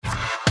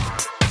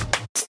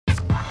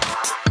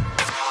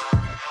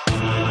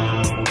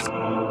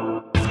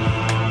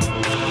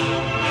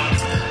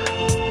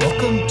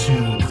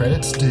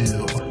Credits Due,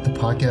 the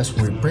podcast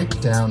where we break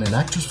down an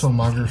actor's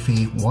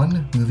filmography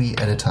one movie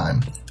at a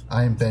time.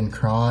 I am Ben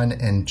Cron,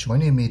 and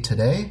joining me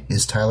today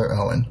is Tyler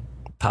Owen.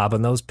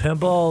 Popping those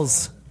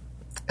pimples.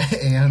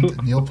 And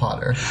Neil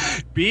Potter.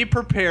 Be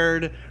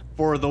prepared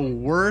for the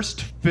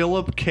worst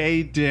Philip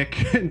K.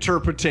 Dick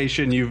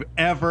interpretation you've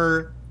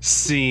ever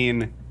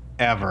seen,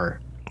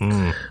 ever.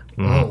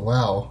 Oh,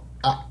 wow.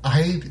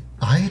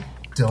 I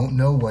don't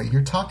know what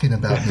you're talking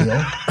about,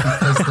 Neil,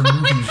 because the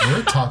movie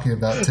we're talking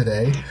about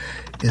today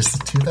is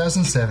the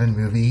 2007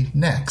 movie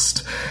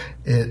Next.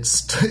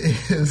 It's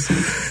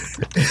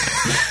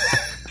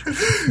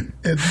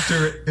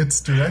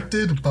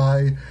directed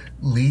by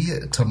Lee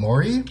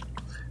Tamori.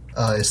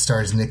 It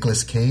stars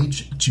Nicolas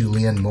Cage,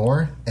 Julianne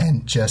Moore,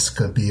 and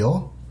Jessica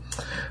Biel.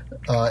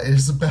 It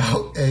is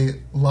about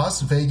a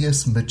Las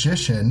Vegas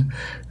magician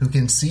who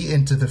can see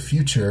into the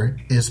future,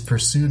 is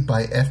pursued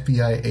by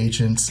FBI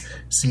agents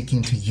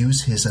seeking to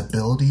use his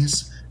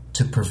abilities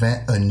to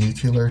prevent a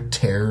nuclear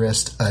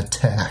terrorist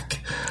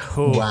attack.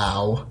 Ooh.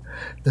 Wow.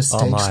 The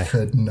stakes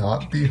could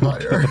not be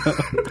higher.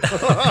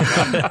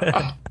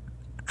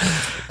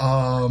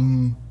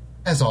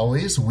 As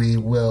always, we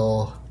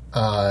will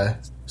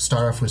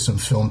start off with some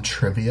film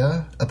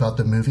trivia about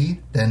the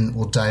movie. Then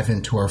we'll dive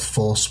into our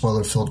full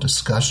spoiler-filled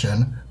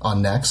discussion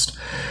on Next.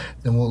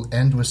 Then we'll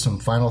end with some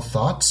final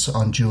thoughts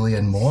on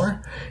Julianne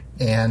Moore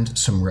and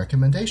some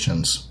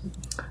recommendations.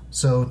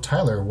 So,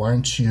 Tyler, why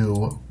don't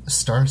you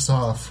start us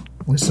off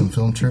with some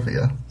film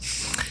trivia?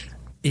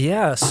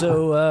 Yeah,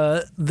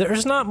 so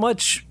there's not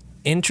much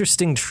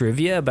interesting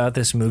trivia about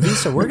this movie,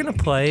 so we're going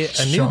to play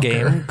a new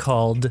game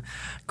called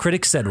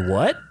Critics Said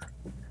What?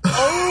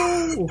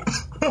 Oh!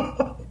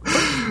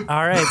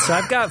 All right, so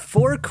I've got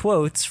 4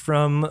 quotes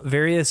from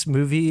various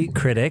movie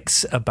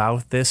critics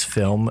about this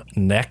film,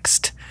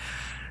 Next.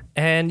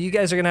 And you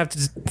guys are going to have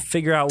to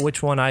figure out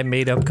which one I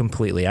made up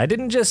completely. I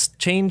didn't just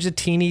change a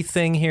teeny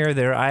thing here or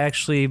there. I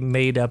actually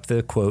made up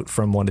the quote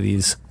from one of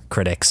these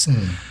critics.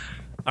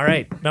 All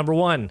right, number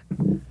 1.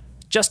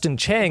 Justin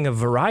Chang of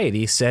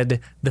Variety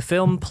said the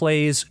film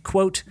plays,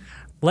 quote,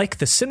 like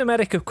the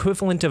cinematic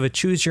equivalent of a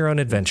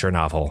choose-your-own-adventure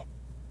novel.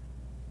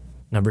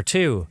 Number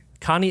 2.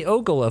 Connie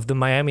Ogle of the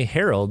Miami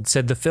Herald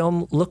said the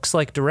film looks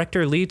like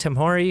director Lee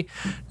Tamori,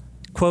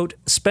 quote,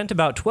 spent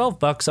about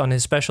 $12 on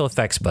his special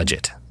effects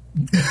budget.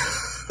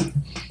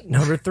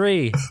 Number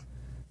 3.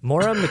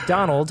 Maura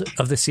McDonald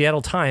of the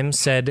Seattle Times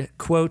said,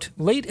 quote,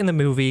 late in the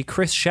movie,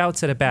 Chris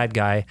shouts at a bad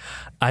guy,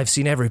 I've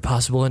seen every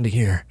possible ending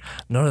here.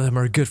 None of them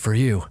are good for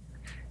you.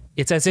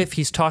 It's as if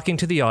he's talking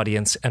to the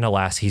audience, and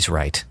alas, he's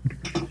right.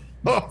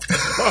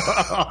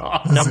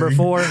 Number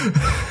 4,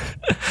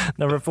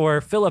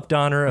 Philip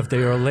Donner of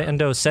the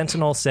Orlando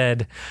Sentinel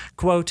said,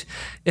 quote,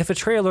 if a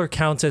trailer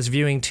counts as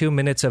viewing 2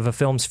 minutes of a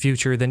film's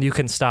future, then you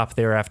can stop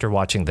there after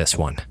watching this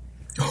one.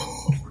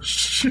 Oh,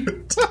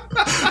 shit.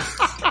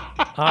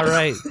 All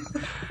right.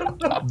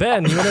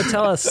 Ben, you want to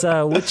tell us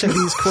which of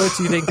these quotes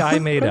you think I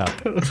made up?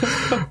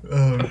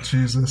 Oh,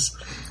 Jesus.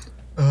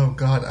 Oh,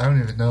 God, I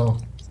don't even know.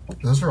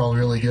 Those are all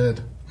really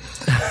good.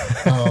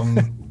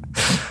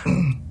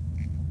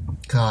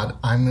 God,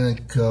 I'm going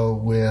to go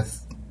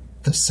with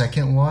the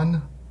second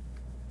one.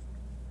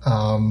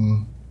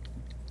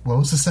 What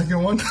was the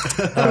second one?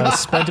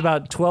 Spent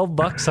about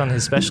 $12 on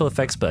his special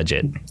effects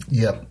budget.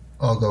 Yep,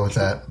 I'll go with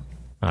that.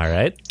 All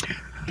right.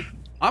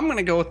 I'm going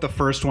to go with the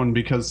first one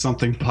because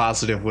something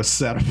positive was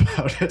said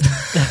about it.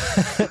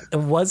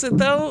 Was it,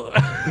 though?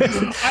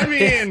 I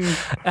mean,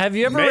 have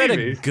you ever read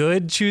a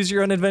good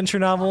choose-your-own-adventure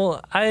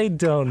novel? I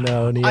don't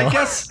know, Neil. I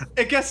guess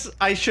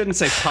I shouldn't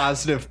say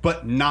positive,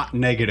 but not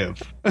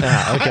negative.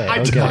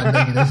 Okay. Not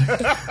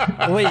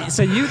negative. Wait,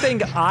 so you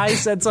think I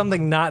said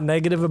something not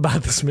negative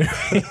about this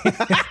movie?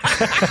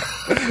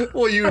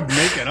 Well, you would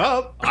make it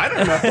up. I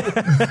don't know.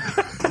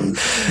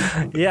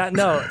 Yeah,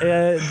 no.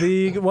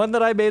 The one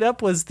that I made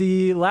up was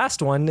the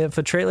last one. If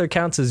a trailer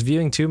counts as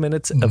viewing 2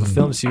 minutes of a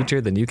film's future,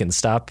 then you can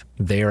stop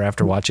there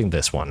after watching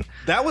this one.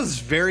 That was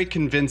very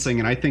convincing,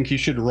 and I think you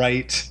should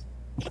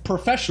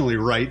professionally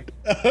write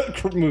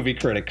movie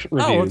critic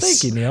reviews. Oh, well,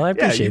 thank you, Neil. I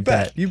appreciate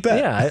that. You bet.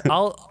 Yeah,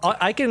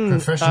 I can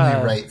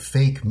professionally write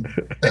fake.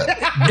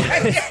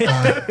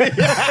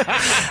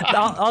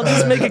 I'll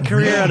just make a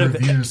career out of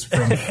reviews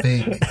from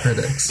fake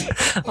critics.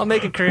 I'll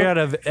make a career out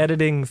of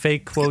editing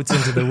fake quotes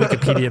into the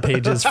Wikipedia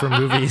pages for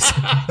movies.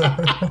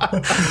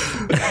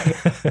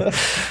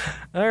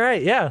 All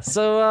right, yeah.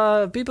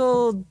 So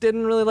people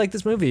didn't really like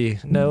this movie.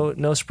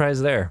 No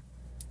surprise there.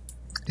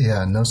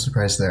 Yeah, no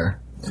surprise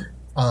there.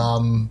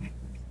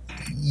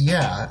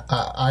 Yeah,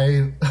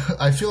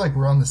 I feel like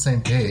we're on the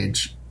same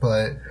page,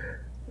 but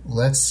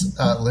let's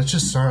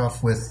just start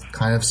off with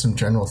kind of some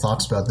general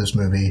thoughts about this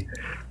movie.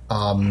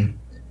 And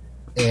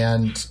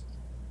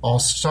I'll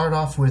start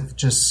off with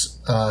just,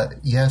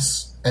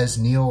 yes, as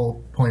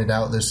Neil pointed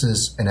out, this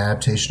is an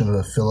adaptation of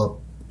a Philip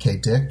K.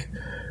 Dick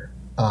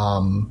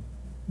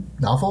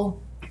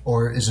novel,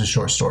 or is it a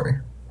short story?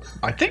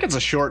 I think it's a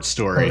short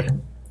story. Okay.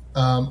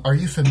 Are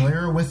you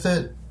familiar with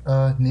it,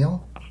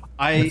 Neil?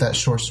 With that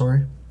short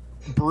story?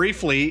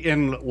 briefly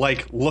in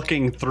like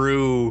looking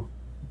through,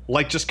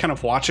 like just kind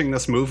of watching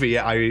this movie,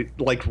 I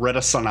like read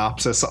a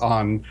synopsis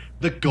on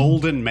The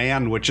Golden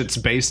Man, which it's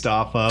based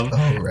off of.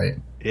 Oh, right.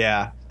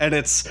 Yeah, and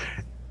it's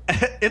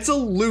a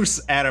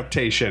loose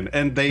adaptation,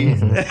 and they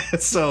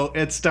so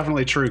it's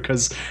definitely true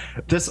because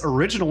this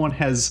original one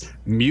has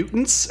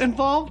mutants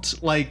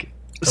involved, like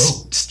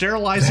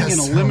sterilizing and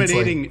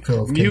eliminating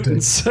like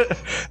mutants,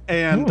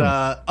 and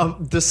the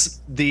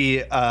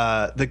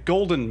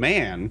Golden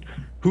Man,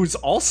 who's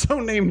also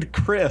named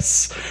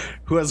Chris,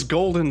 who has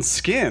golden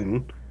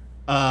skin.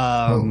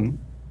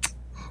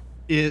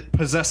 It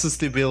possesses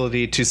the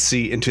ability to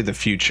see into the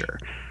future.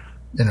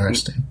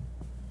 Interesting.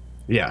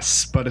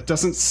 Yes, but it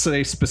doesn't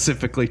say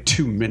specifically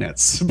 2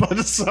 minutes.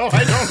 But so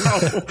I don't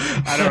know.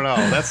 I don't know.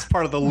 That's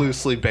part of the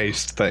loosely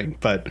based thing.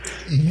 But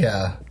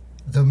yeah,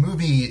 the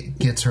movie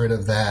gets rid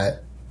of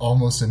that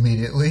almost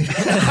immediately.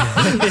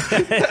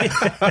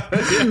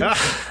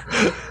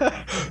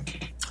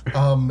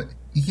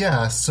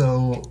 Yeah.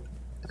 So,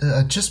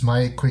 just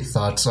my quick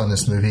thoughts on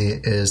this movie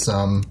is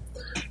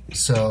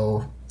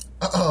so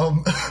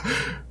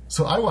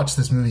I watched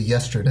this movie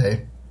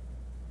yesterday.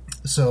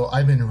 So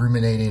I've been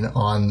ruminating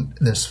on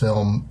this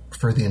film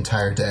for the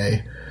entire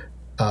day,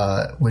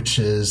 which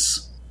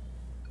is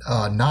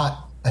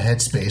not a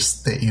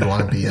headspace that you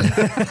want to be in.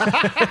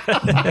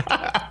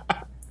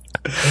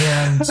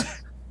 And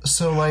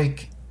so,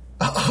 like,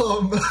 I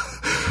hope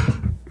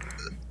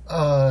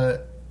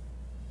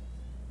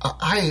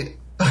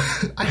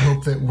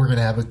that we're going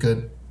to have a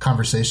good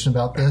conversation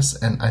about this,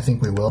 and I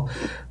think we will.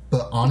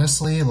 But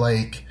honestly,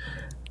 like,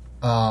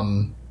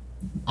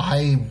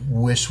 I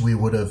wish we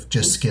would have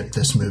just skipped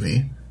this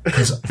movie,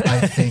 because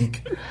I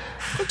think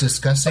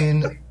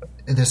discussing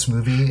this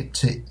movie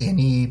to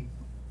any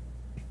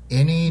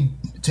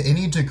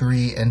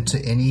degree and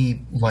to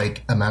any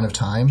like amount of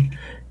time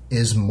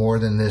is more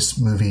than this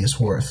movie is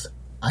worth.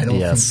 I don't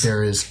think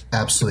there is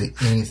absolutely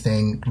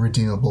anything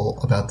redeemable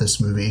about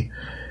this movie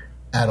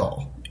at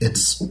all.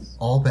 It's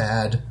all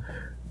bad.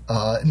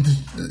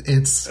 It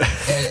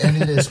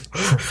is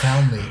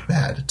profoundly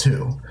bad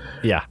too.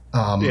 Yeah.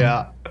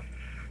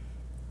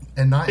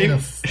 And not in a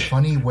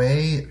funny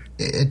way.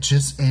 It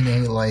just in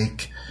a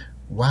like,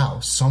 wow,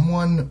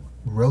 someone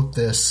wrote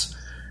this,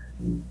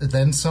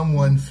 then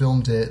someone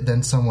filmed it,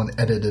 then someone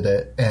edited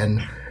it,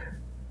 and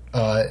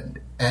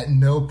at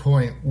no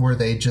point were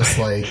they just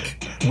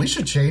like, we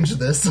should change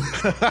this.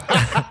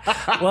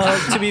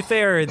 Well, to be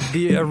fair,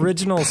 the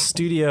original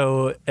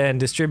studio and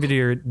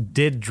distributor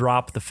did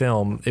drop the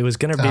film. It was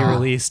going to be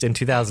released in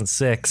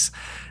 2006.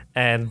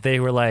 And they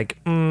were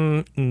like,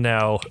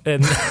 no.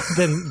 And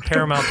then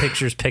Paramount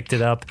Pictures picked it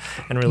up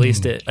and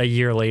released it a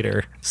year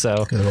later.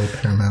 So good old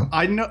Paramount.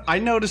 I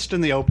noticed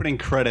in the opening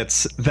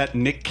credits that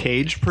Nick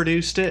Cage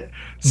produced it.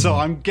 So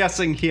I'm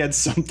guessing he had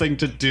something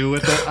to do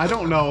with it. I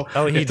don't know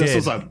if this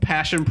was a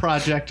passion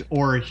project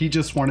or he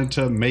just wanted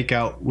to make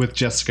out with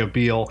Jessica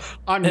Biel.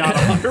 I'm not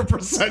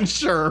 100%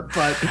 sure,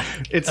 but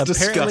it's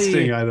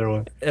disgusting either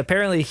way.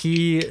 Apparently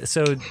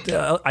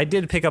I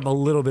did pick up a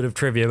little bit of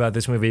trivia about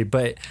this movie,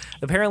 but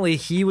apparently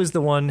he was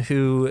the one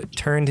who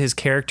turned his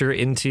character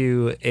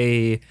into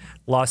a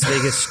Las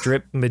Vegas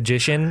Strip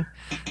magician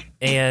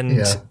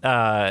and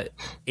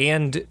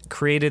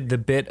created the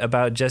bit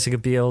about Jessica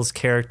Biel's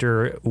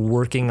character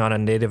working on a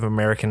Native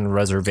American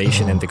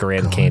reservation in the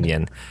Grand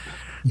Canyon.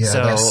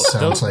 Yeah,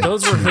 so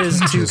those were his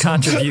two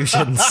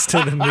contributions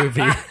to the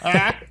movie.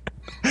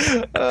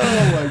 Oh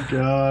my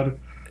god.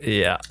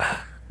 Yeah.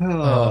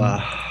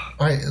 All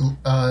right,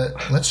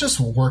 let's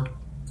just work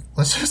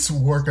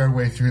our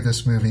way through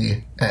this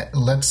movie.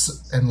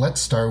 Let's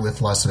start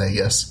with Las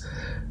Vegas.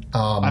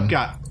 I've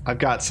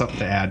got something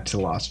to add to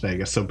Las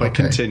Vegas. So, but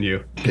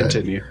continue.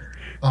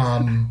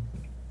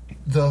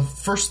 The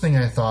first thing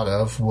I thought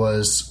of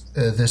was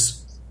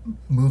this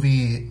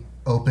movie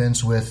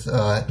opens with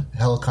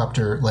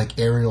helicopter like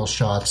aerial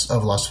shots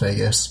of Las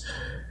Vegas,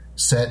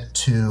 set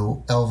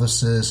to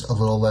Elvis's "A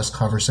Little Less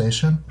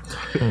Conversation,"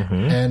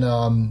 and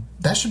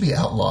that should be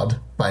outlawed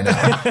by now.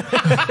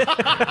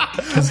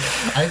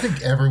 I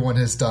think everyone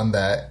has done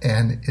that,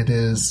 and it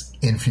is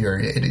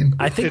infuriating.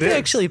 I think they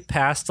actually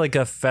passed like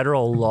a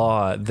federal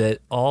law that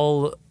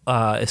all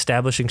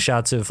establishing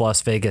shots of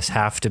Las Vegas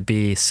have to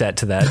be set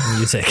to that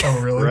music.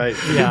 Oh, really? Right.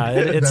 Yeah,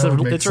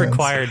 it's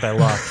required by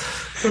law.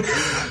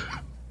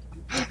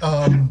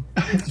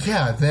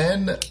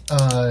 Then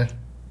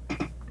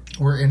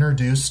we're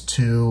introduced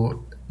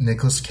to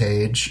Nicolas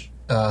Cage,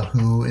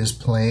 who is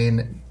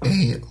playing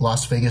a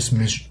Las Vegas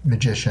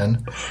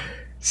magician.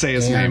 Say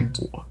his name.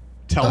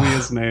 Tell me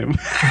his name.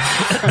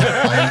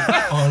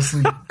 I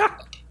honestly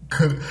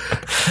could.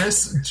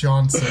 Chris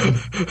Johnson.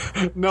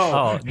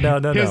 No.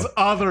 His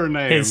other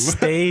name. His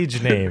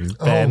stage name.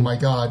 Ben. Oh my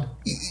god!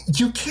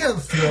 You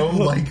can't throw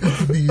like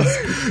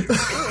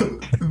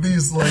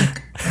these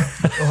like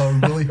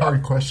really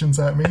hard questions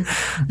at me.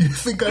 You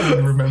think I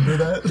would remember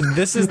that?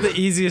 This is the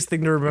easiest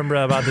thing to remember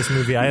about this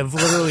movie. I have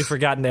literally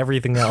forgotten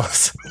everything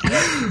else.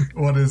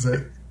 What is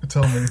it?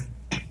 Tell me.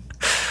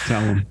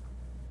 Tell him.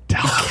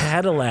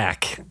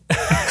 Cadillac.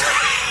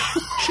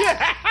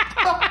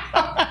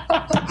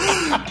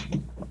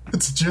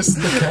 It's just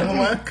the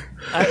Cadillac?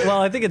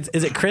 I think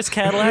is it Chris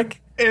Cadillac?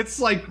 It's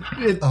like,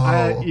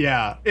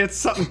 it's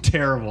something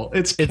terrible.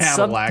 It's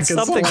Cadillac.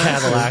 Something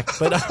Cadillac,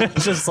 but I'm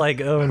just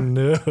like, oh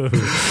no.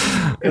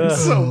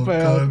 It's so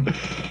bad. God.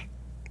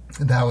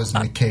 That was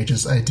Nick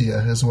Cage's idea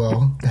as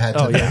well.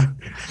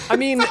 I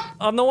mean,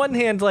 on the one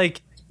hand,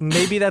 like,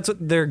 maybe that's what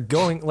they're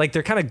going, like,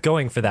 they're kind of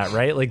going for that,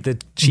 right? Like the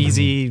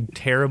cheesy,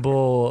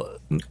 terrible,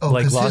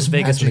 like Las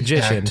Vegas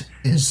magician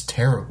is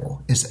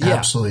terrible. Is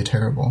absolutely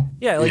terrible.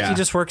 Yeah, like he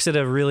just works at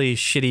a really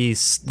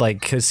shitty, like,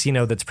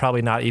 casino that's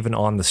probably not even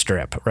on the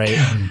Strip, right?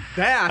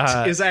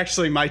 That is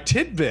actually my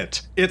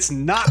tidbit. It's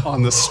not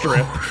on the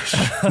Strip.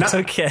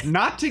 Okay.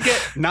 Not to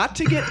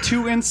get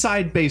too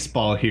inside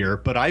baseball here,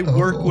 but I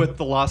work with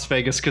the Las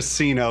Vegas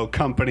casino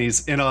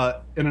companies in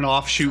an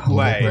offshoot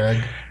way.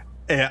 Greg.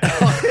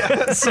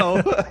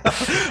 So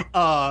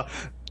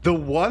the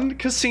one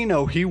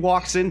casino he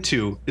walks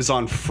into is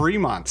on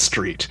Fremont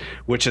Street,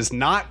 which is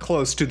not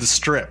close to the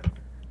Strip.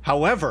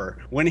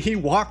 However, when he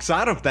walks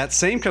out of that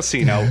same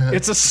casino,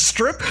 it's a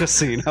Strip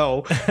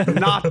casino.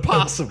 Not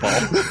possible.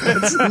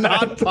 It's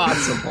not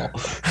possible.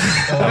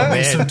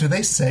 So do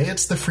they say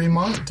it's the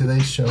Fremont? Do they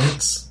show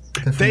it's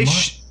the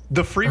Fremont?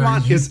 The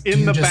Fremont is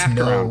in the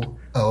background.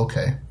 Oh,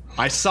 okay.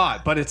 I saw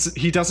it, but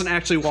he doesn't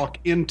actually walk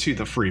into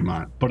the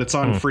Fremont, but it's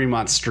on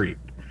Fremont Street.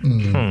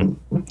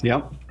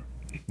 Yep.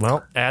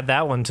 Well, add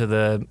that one to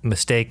the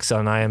mistakes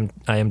on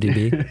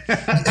IMDb.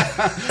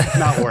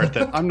 Not worth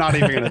it. I'm not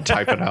even going to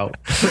type it out.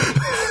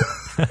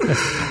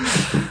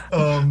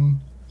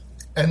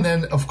 And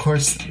then, of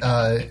course,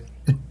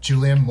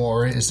 Julianne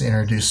Moore is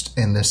introduced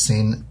in this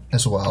scene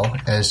as well,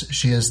 as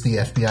she is the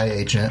FBI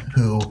agent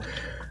who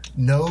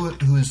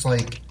is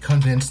like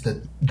convinced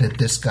that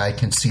this guy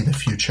can see the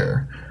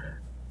future.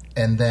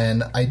 And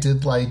then I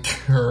did like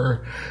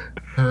her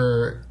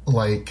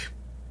like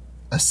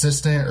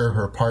assistant or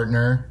her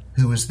partner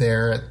who was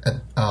there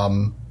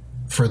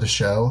for the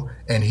show,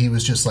 and he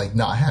was just like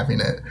not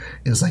having it.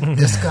 It was like,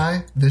 this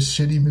guy, this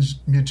shitty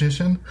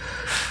magician.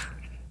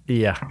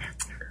 Yeah.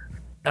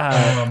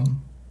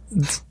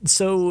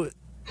 So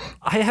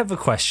I have a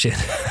question.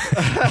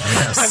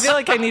 Yes. I feel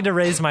like I need to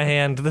raise my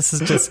hand. This is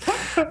just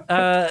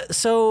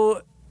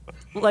so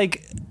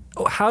like,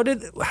 how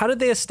did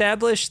they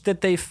establish that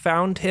they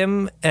found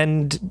him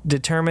and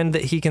determined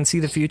that he can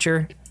see the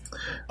future?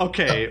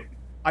 Okay,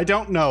 I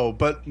don't know,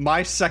 but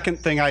my second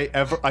thing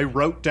I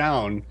wrote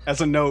down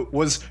as a note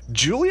was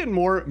Julianne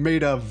Moore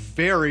made a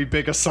very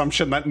big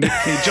assumption that Nick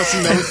Cage just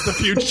knows the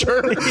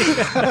future.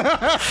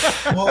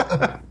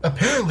 Well,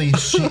 apparently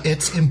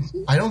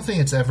I don't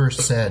think it's ever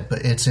said,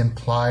 but it's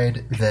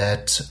implied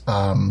that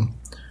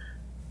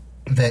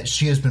that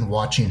she has been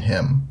watching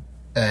him,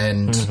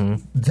 and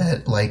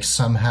that like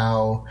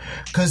somehow,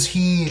 because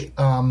he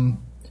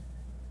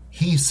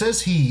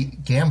says he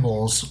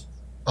gambles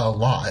a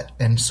lot,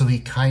 and so he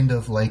kind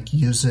of like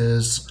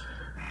uses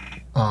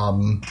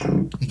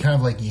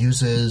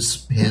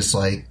his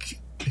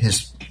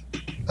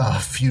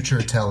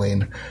future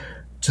telling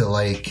to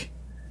like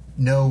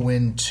know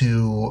when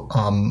to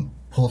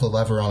pull the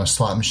lever on a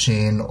slot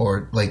machine,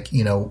 or like,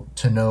 you know,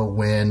 to know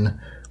when,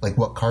 like,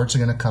 what cards are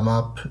going to come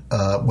up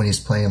when he's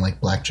playing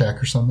like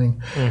blackjack or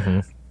something.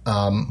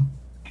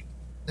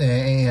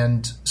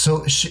 And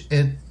so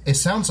it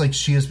sounds like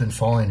she has been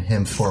following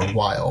him for a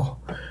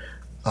while.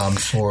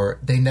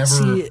 They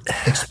never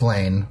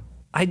explain.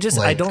 I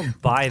don't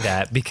buy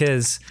that,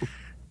 because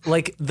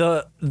like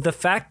the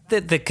fact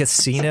that the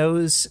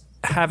casinos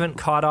haven't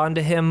caught on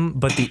to him,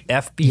 but the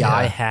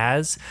FBI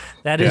has,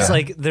 that is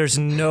like, there's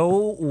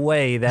no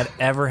way that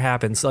ever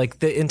happens. Like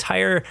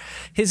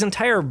his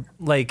entire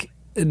like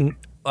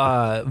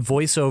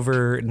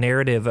voiceover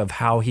narrative of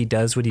how he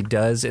does what he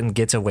does and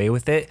gets away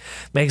with it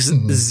makes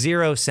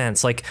zero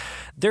sense. Like,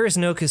 there is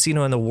no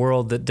casino in the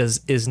world that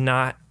is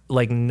not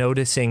like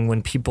noticing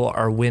when people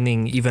are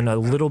winning even a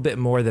little bit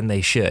more than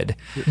they should.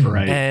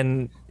 Right.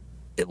 And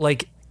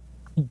like,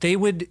 they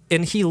would,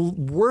 and he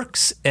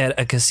works at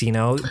a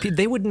casino,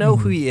 they would know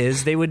who he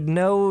is. They would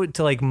know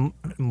to like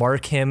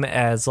mark him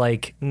as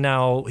like,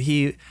 no,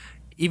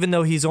 even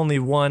though he's only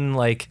won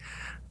like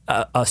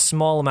a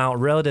small amount,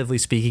 relatively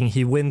speaking,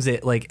 he wins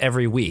it like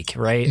every week,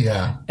 right?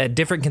 Yeah. At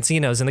different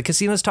casinos, and the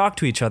casinos talk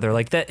to each other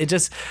like that.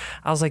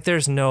 I was like,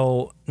 there's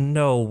no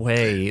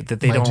way that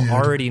they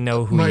already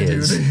know who he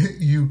is.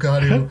 You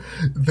got to,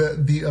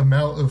 the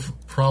amount of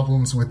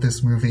problems with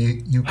this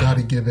movie, you got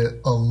to give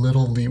it a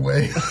little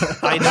leeway.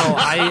 I know.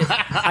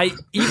 I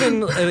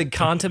even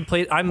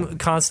contemplate. I'm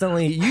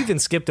constantly. You even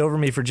skipped over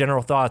me for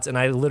general thoughts, and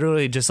I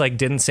literally just like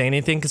didn't say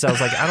anything because I was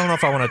like, I don't know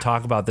if I want to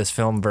talk about this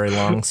film very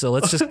long. So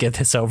let's just get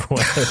this over with.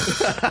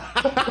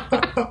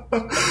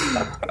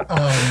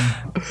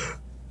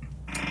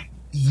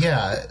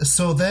 Yeah.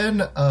 So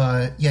then,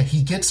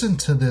 he gets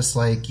into this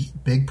like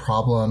big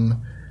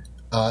problem.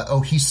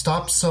 He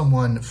stops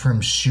someone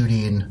from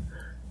shooting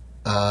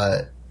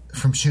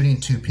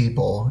two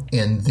people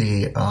in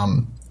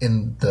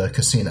the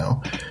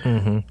casino,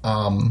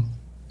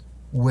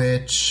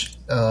 which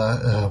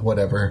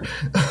whatever.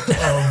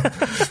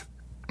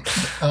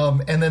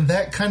 And then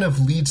that kind of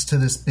leads to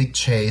this big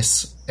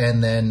chase,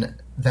 and then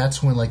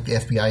that's when like the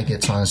FBI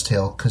gets on his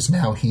tail, because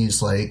now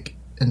he's like,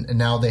 and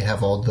now they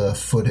have all the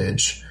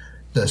footage,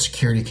 the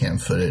security cam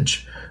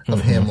footage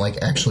of him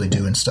like actually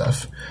doing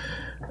stuff.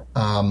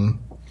 And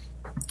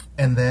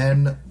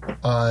then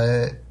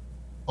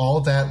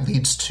all that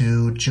leads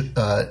to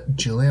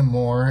Julianne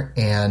Moore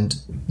and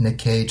Nick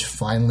Cage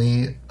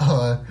finally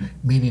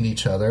meeting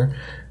each other.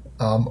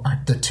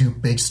 Are the two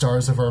big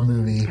stars of our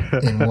movie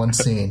in one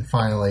scene,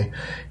 finally.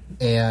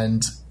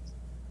 And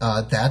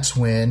that's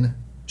when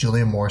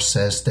Julianne Moore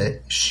says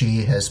that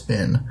she has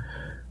been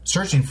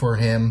searching for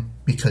him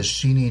because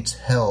she needs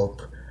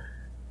help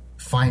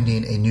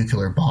finding a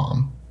nuclear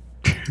bomb.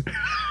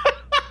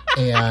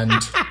 And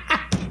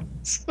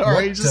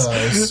sorry,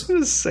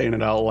 just saying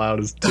it out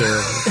loud is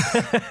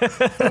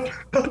terrible.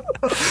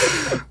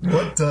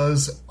 What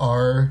does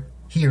our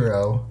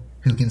hero,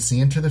 who can see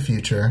into the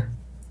future,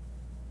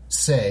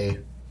 say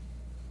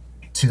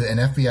to an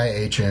FBI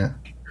agent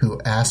who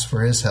asks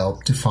for his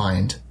help to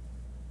find,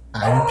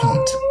 I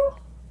repeat,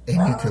 a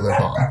nuclear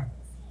bomb?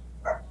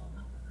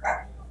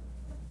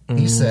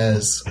 He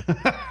says,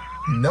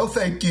 no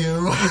thank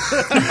you.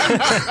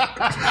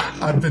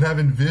 I've been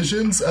having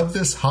visions of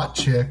this hot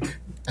chick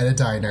at a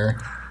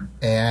diner,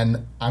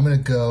 and I'm going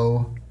to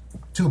go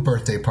to a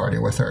birthday party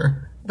with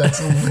her.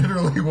 That's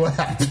literally what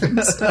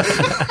happens.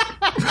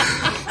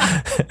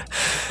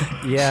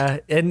 Yeah,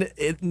 and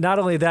not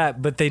only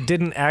that, but they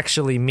didn't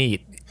actually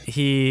meet.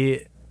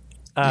 He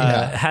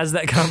has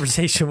that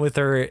conversation with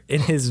her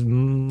in his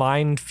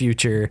mind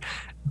future,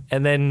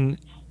 and then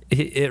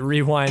it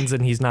rewinds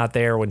and he's not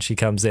there when she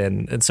comes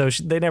in. And so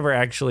they never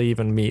actually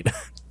even meet.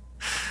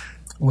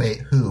 Wait,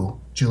 who?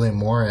 Julianne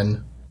Moore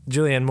and...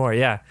 Julianne Moore,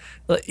 yeah.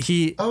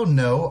 Oh,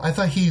 no. I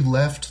thought he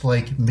left,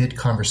 like,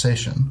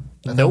 mid-conversation.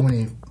 Nope.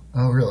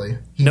 Oh, really?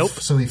 Nope.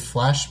 So he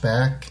flashed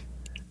back...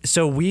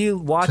 So we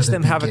watched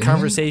them have a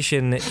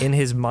conversation in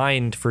his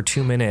mind for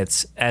 2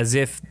 minutes as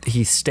if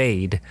he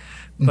stayed.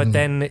 But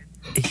then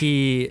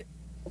he's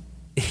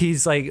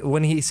like,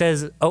 when he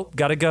says, oh,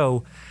 gotta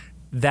go,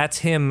 that's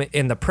him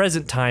in the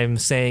present time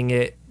saying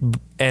it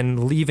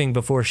and leaving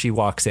before she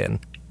walks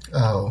in.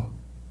 Oh.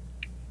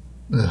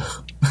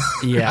 Ugh.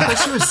 Yeah. I thought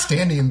she was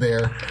standing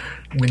there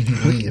when he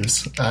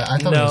leaves. I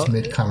thought it was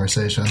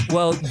mid-conversation.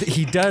 Well,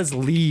 he does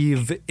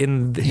leave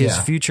in his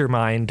future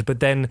mind, but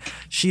then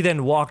she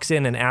then walks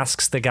in and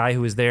asks the guy who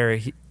was there.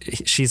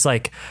 She's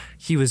like,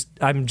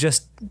 I'm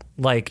just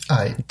like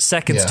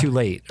seconds too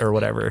late or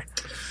whatever.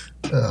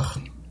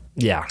 Ugh.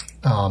 Yeah.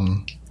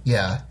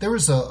 Yeah. There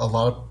was a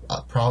lot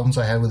of problems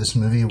I had with this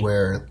movie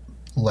where,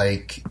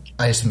 like,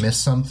 I just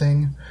missed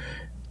something.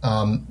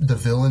 The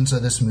villains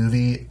of this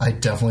movie, I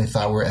definitely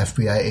thought were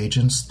FBI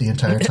agents the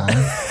entire time.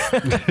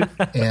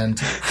 And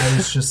I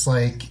was just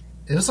like,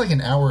 it was like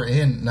an hour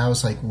in, and I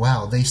was like,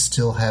 wow, they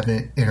still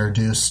haven't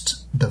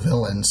introduced the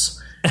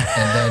villains.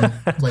 And then,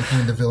 like,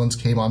 when the villains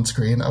came on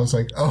screen, I was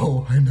like,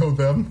 oh, I know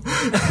them.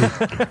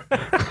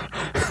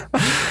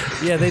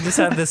 Yeah, they just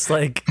have this,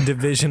 like,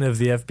 division of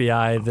the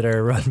FBI that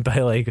are run by,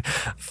 like,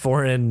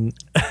 foreign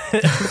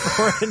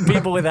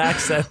people with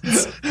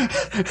accents.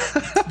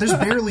 There's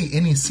barely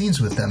any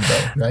scenes with them,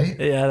 though, right?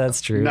 Yeah,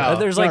 that's true. No,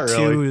 there's, like,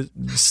 really. 2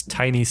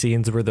 tiny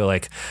scenes where they're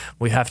like,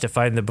 we have to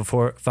find him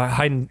before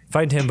him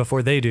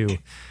before they do.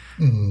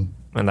 And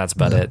that's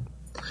about it.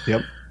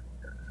 Yep.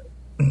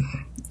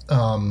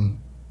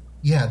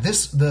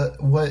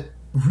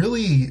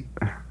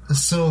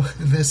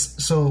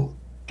 So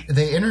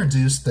they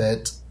introduced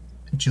that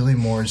Julianne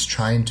Moore is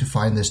trying to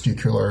find this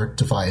nuclear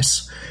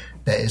device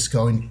that is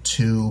going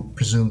to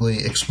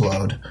presumably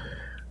explode.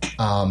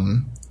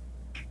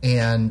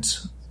 And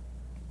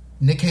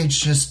Nick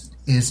Cage just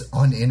is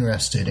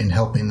uninterested in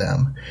helping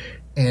them.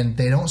 And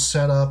they don't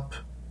set up,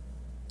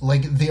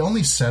 like, the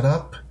only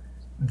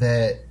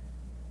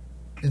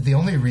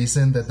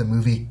reason that the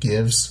movie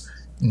gives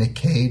Nick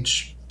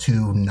Cage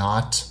to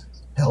not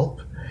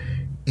help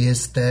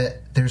is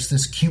that there's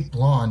this cute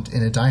blonde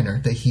in a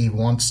diner that he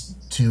wants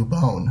to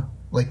bone.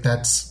 Like,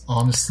 that's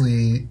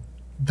honestly,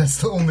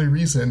 that's the only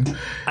reason.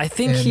 I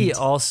think he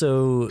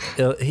also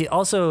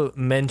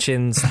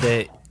mentions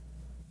that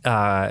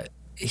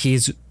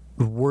he's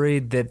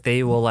worried that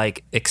they will,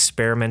 like,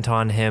 experiment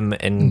on him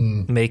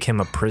and make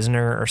him a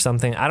prisoner or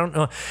something. I don't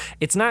know.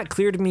 It's not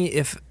clear to me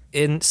if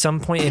in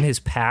some point in his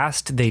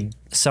past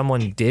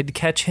someone did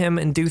catch him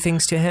and do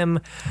things to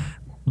him,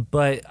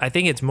 but I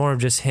think it's more of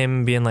just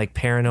him being, like,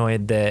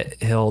 paranoid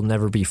that he'll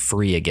never be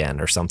free again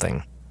or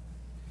something.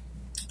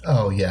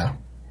 Oh, yeah.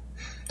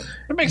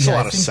 It makes a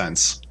lot of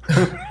sense.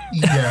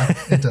 Yeah,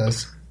 it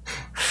does.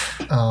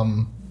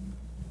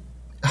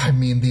 I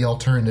mean, the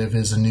alternative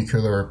is a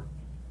nuclear,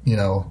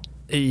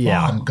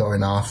 bomb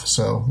going off,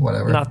 so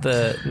whatever. Not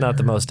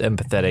the most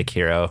empathetic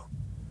hero.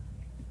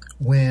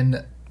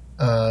 When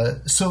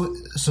so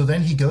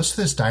then he goes to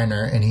this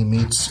diner and he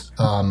meets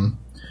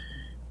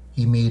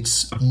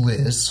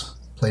Liz,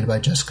 played by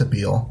Jessica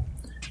Biel,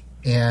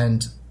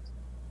 and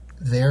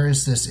there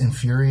is this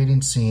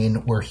infuriating scene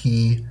where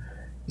he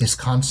is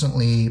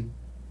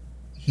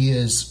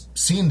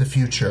seeing the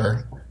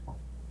future,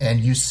 and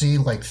you see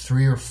like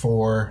 3 or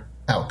 4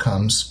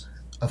 outcomes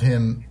of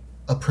him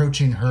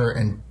approaching her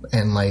and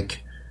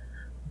like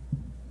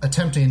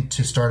attempting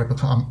to start up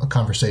a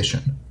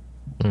conversation,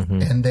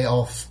 and they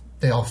all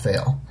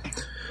fail.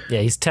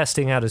 Yeah, he's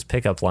testing out his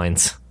pickup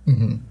lines.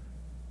 Mm-hmm.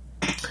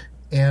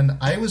 And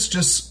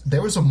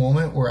there was a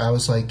moment where I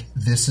was like,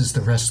 this is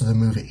the rest of the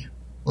movie.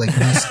 Like,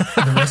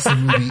 the rest of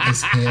the movie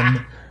is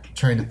him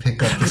trying to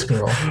pick up this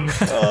girl.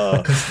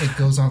 Because it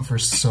goes on for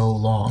so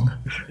long.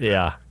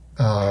 Yeah.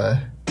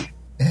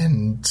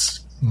 And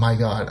my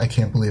God, I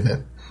can't believe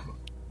it.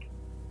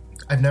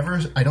 I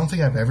don't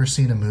think I've ever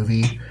seen a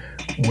movie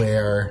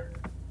where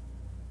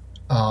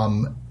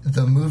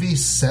the movie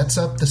sets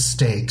up the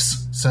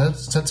stakes,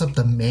 sets up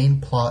the main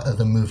plot of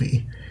the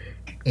movie,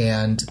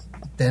 and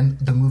then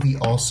the movie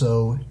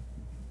also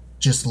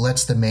just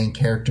lets the main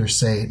character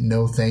say,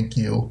 no, thank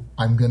you,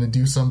 I'm going to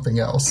do something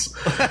else.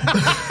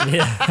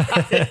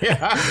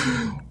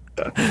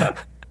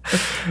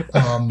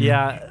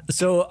 Yeah.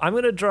 So I'm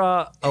going to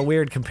draw a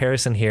weird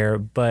comparison here,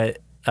 but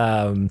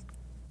I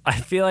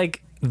feel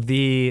like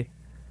the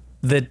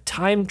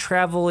time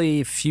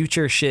travel-y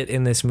future shit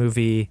in this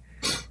movie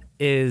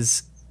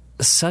is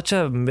such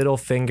a middle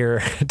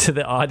finger to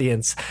the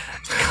audience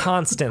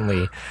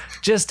constantly.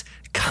 Just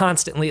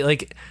constantly.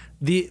 Like,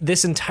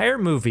 this entire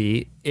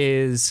movie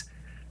is,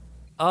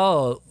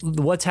 oh,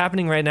 what's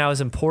happening right now is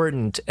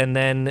important, and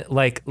then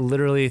like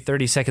literally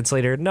 30 seconds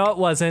later, no, it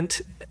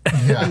wasn't.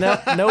 Yeah.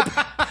 Nope,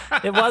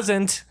 it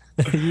wasn't.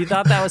 You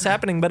thought that was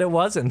happening, but it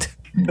wasn't.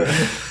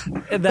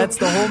 And that's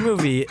the whole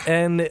movie.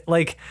 And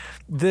like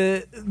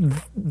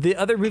the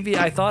other movie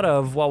I thought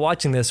of while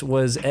watching this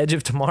was Edge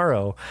of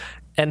Tomorrow,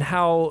 and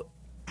how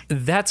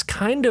that's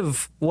kind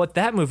of what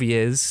that movie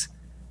is,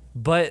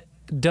 but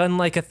done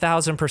like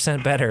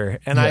 1,000% better.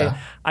 And yeah.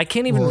 I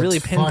can't even really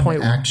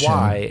pinpoint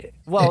why.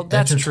 Well,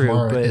 that's true.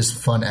 But it's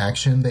fun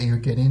action that you're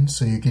getting,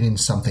 so you're getting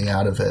something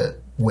out of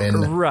it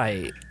when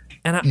right.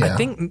 And I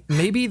think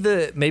maybe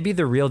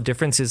the real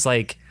difference is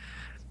like,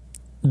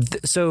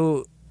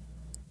 so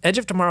Edge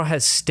of Tomorrow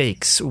has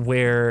stakes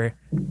where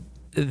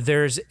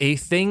there's a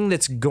thing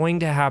that's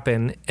going to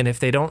happen, and if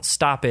they don't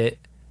stop it,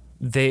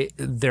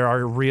 there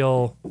are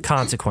real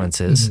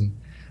consequences. Mm-hmm.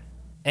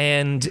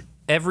 And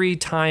every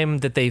time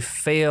that they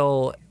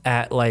fail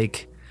at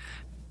like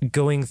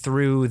going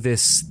through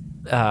this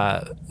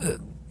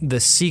the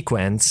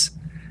sequence,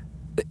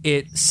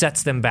 it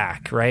sets them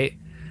back, right?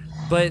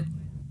 But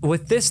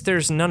with this,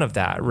 there's none of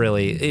that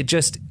really. It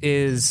just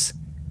is.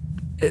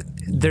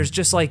 There's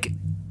just like,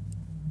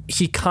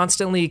 he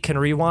constantly can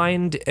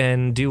rewind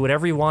and do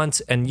whatever he wants,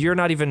 and you're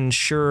not even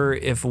sure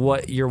if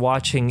what you're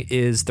watching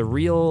is the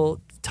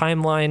real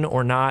timeline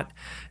or not,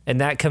 and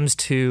that comes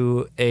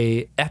to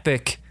a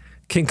epic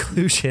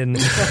conclusion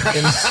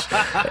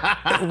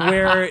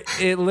where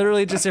it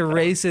literally just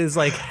erases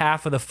like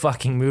half of the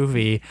fucking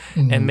movie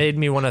and made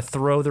me want to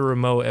throw the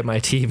remote at my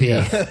TV.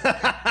 Yeah.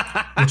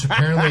 Which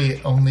apparently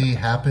only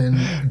happened,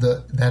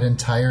 that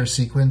entire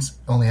sequence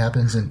only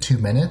happens in 2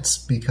 minutes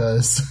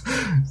because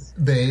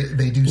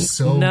they do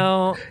so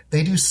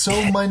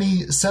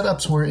many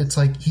setups where it's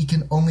like he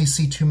can only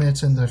see 2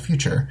 minutes in the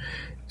future.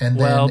 And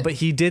then, but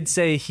he did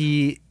say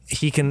he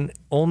can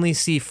only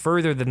see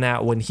further than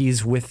that when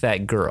he's with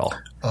that girl.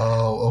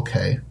 Oh,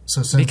 okay.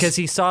 So because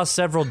he saw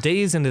several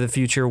days into the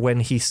future when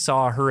he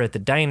saw her at the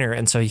diner,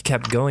 and so he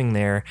kept going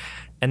there,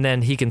 and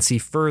then he can see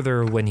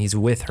further when he's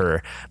with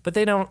her. But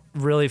they don't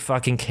really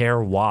fucking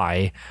care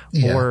why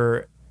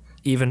or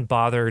even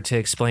bother to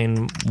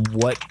explain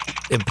what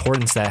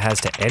importance that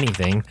has to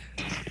anything.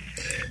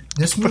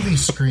 This movie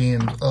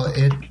screamed,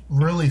 it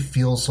really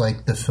feels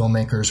like the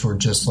filmmakers were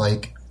just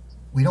like,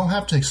 we don't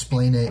have to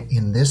explain it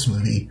in this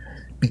movie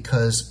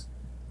because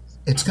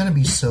it's going to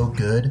be so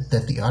good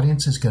that the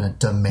audience is going to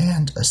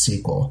demand a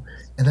sequel.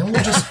 And then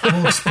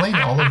we'll explain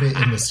all of it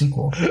in the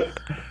sequel.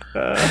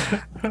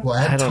 Well,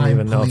 I don't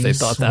even know if they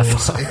thought that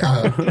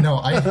far. No,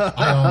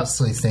 I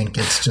honestly think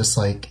it's just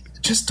like,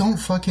 just don't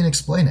fucking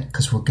explain it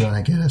because we're going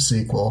to get a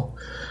sequel.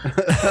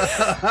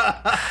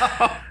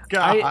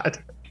 God.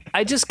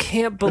 I just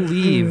can't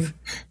believe,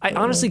 I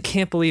honestly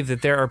can't believe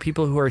that there are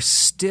people who are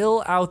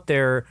still out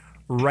there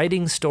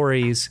writing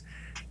stories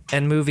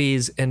and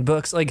movies and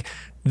books like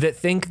that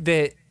think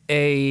that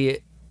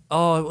it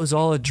was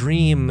all a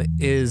dream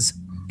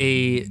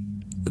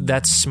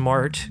that's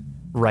smart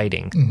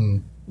writing. Mm-hmm.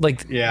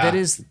 Like that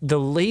is the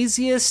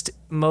laziest,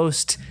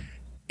 most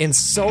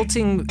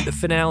insulting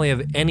finale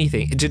of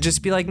anything, to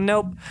just be like,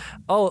 nope.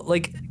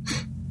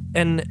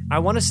 And I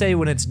want to say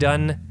when it's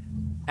done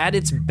at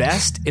its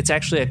best, it's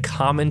actually a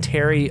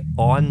commentary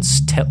on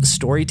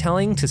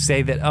storytelling to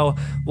say that,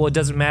 it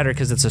doesn't matter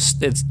because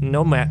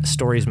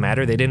stories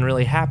matter. They didn't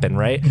really happen,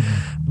 right?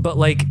 Mm-hmm. But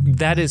like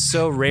that is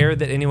so rare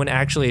that anyone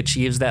actually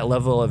achieves that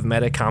level of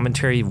meta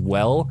commentary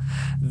well,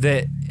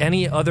 that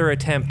any other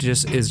attempt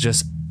is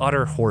just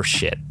utter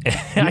horseshit.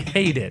 I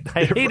hate it.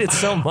 I hate it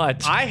so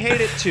much. I hate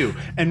it too.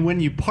 And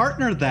when you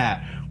partner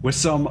that with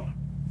some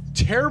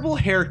terrible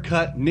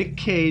haircut Nick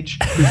Cage,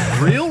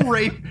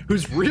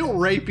 who's real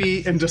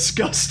rapey and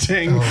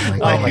disgusting. Oh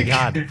my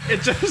God.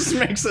 It just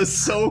makes it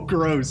so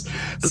gross.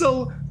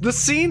 So the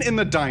scene in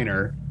the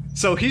diner,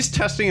 so he's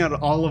testing out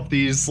all of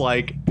these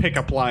like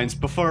pickup lines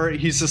before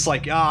he's just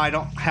like, I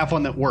don't have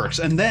one that works.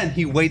 And then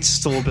he waits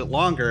just a little bit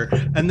longer,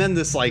 and then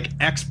this like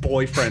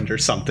ex-boyfriend or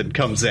something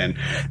comes in,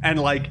 and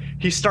like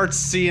he starts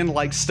seeing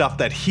like stuff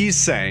that he's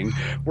saying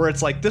where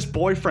it's like this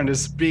boyfriend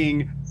is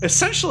being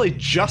essentially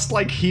just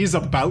like he's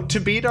about to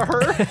be to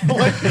her.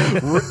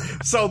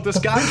 So this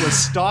guy was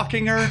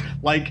stalking her,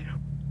 like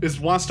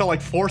wants to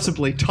like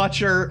forcibly touch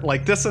her,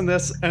 like this and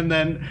this, and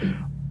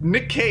then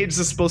Nick Cage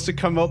is supposed to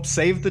come up,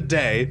 save the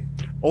day.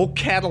 Old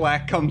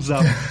Cadillac comes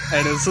up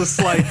and is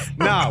just like,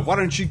 nah, why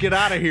don't you get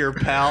out of here,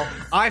 pal?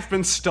 I've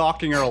been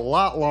stalking her a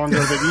lot longer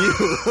than you.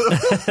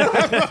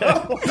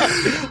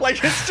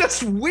 Like, it's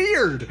just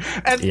weird.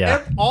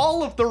 And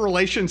all of the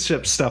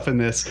relationship stuff in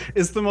this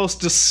is the most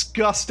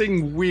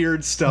disgusting,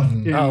 weird stuff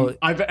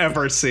I've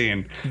ever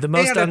seen. The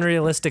most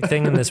unrealistic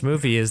thing in this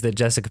movie is that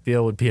Jessica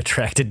Biel would be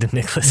attracted to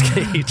Nicolas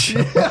Cage.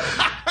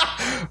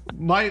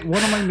 One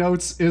of my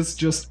notes is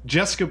just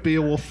Jessica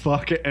Biel will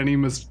fuck any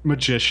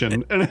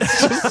magician, and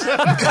it's just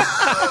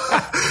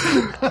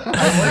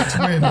I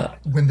liked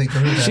when they go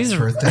to that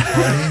birthday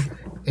party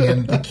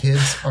and the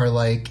kids are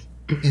like,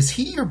 "Is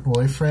he your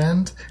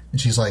boyfriend?" And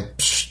she's like,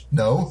 "Psh,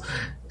 no."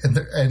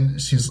 And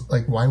she's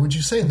like, "Why would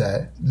you say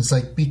that?" And it's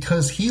like,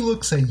 because he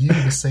looks at you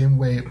the same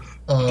way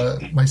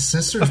my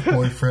sister's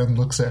boyfriend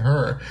looks at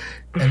her.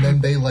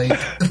 And then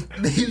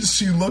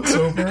she looks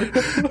over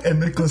at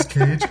Nicolas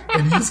Cage,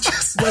 and he's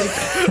just like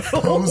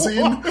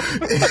posing,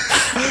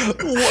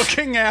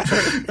 looking at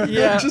her.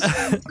 Yeah,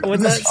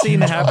 when that scene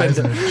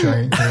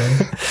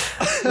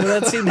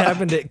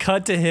happened, it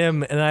cut to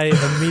him, and I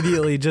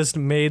immediately just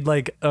made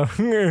like a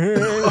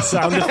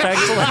sound effect,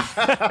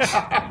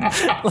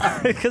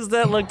 because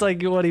that looked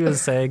like what he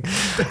was saying.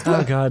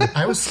 Oh God,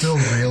 I was still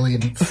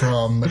reeling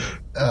from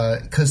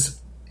because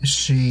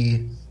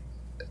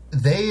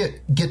they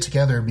get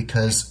together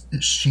because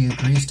she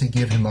agrees to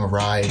give him a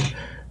ride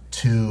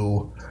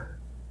to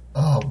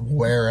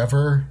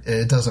wherever.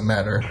 It doesn't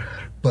matter.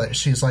 But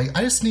she's like,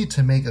 I just need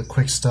to make a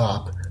quick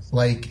stop.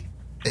 Like,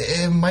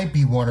 it might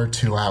be 1 or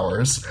 2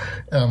 hours.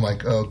 And I'm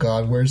like, oh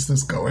God, where's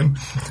this going?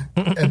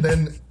 And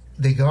then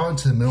they go out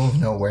into the middle of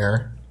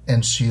nowhere,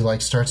 and she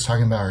like starts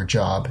talking about her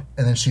job.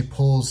 And then she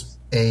pulls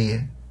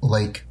a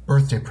like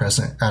birthday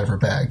present out of her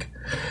bag.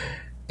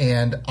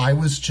 And I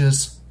was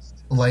just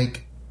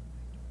like,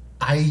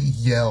 I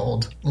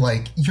yelled,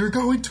 like, "You're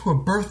going to a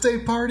birthday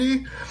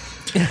party?"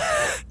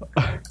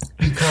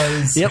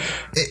 Because it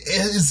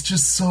is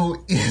just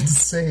so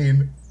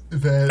insane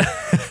that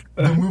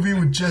the movie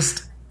would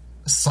just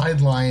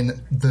sideline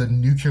the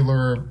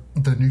nuclear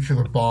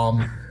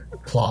bomb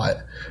plot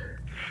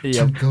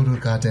to go to a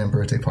goddamn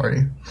birthday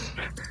party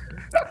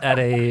at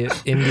a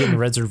Indian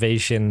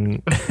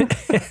reservation.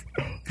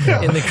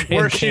 In the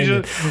Grand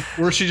Canyon.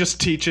 Where she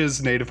just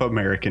teaches Native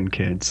American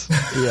kids.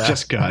 Yeah.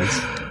 Just guys.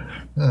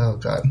 Oh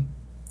God.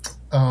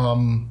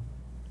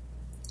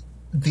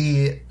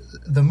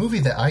 The movie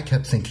that I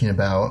kept thinking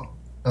about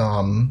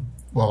while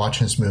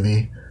watching this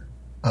movie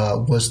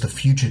was The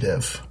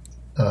Fugitive.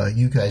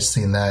 You guys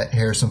seen that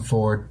Harrison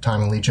Ford,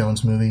 Tommy Lee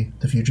Jones movie,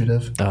 The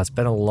Fugitive? It's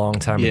been a long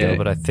time ago,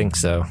 but I think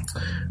so.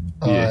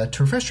 To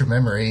refresh your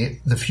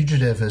memory, The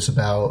Fugitive is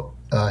about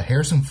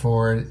Harrison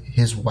Ford.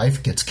 His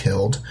wife gets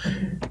killed,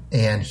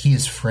 and he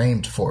is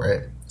framed for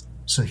it.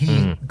 So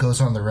he goes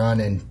on the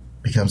run and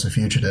becomes a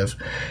fugitive.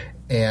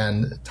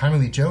 And Tommy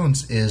Lee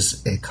Jones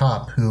is a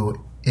cop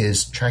who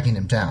is tracking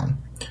him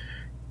down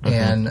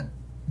and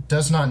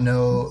does not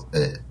know.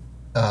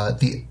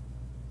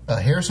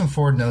 Harrison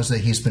Ford knows that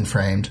he's been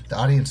framed. The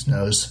audience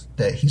knows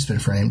that he's been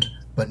framed,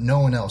 but no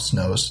one else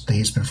knows that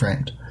he's been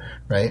framed,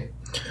 right?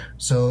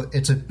 So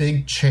it's a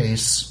big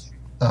chase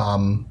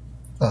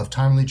of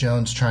Tommy Lee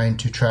Jones trying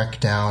to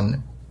track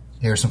down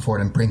Harrison Ford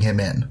and bring him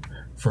in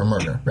for a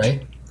murder,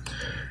 right?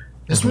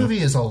 This movie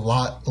is a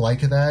lot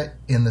like that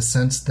in the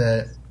sense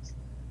that,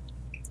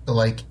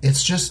 like,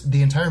 it's just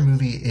the entire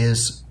movie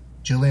is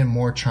Julianne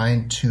Moore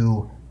trying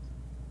to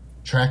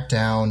track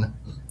down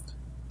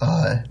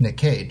Nick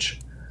Cage.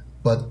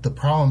 But the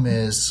problem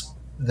is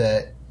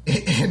that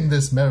in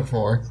this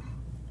metaphor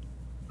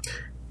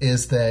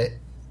is that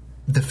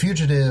the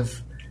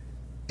fugitive,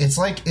 it's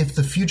like if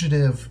the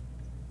fugitive,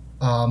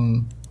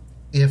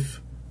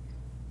 if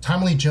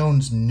Tommy Lee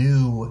Jones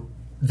knew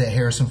that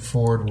Harrison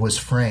Ford was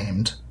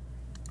framed,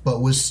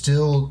 but was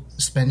still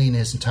spending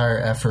his entire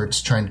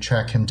efforts trying to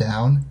track him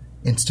down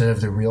instead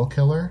of the real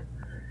killer.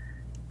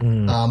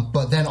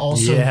 But then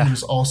also he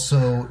was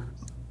also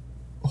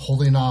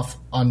holding off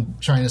on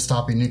trying to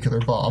stop a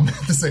nuclear bomb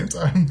at the same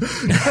time.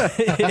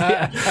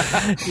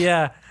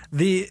 Yeah.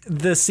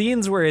 The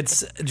scenes where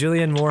it's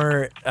Julianne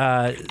Moore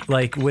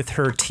like with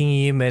her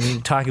team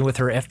and talking with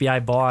her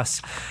FBI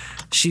boss,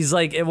 she's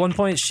like, at one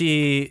point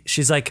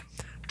she's like,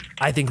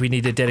 I think we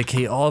need to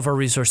dedicate all of our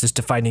resources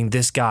to finding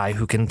this guy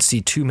who can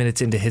see 2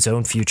 minutes into his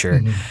own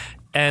future.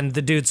 And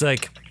the dude's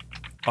like,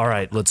 all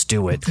right, let's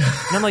do it.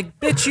 And I'm like,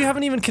 bitch, you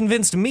haven't even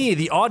convinced me,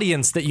 the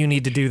audience, that you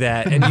need to do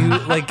that. And you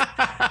like,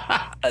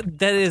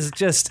 that is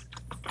just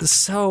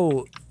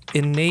so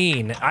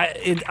inane.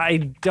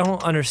 I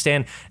don't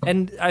understand.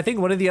 And I think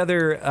one of the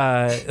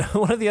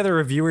other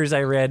reviewers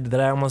I read that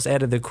I almost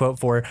added the quote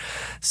for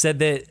said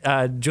that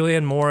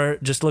Julianne Moore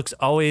just looks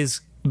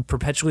always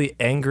perpetually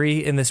angry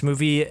in this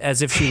movie,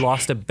 as if she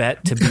lost a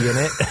bet to be in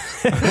it.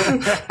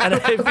 And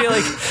I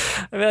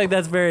feel like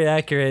that's very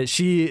accurate.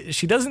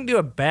 She doesn't do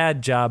a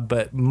bad job,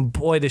 but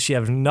boy, does she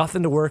have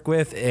nothing to work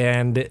with,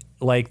 and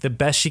like the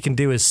best she can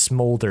do is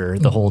smolder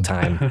the whole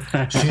time.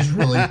 She's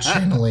really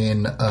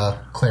channeling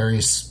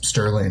Clarice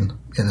Sterling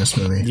in this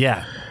movie.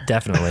 Yeah,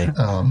 definitely.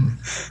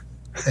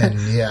 And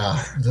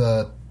yeah,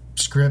 the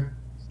script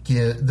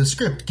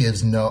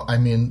gives no, I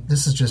mean,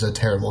 this is just a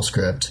terrible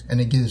script,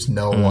 and it gives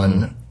no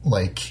one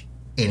like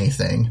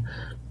anything,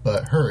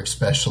 but her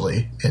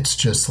especially. It's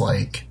just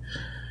like,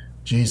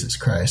 Jesus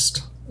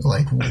Christ,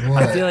 like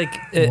what? I feel like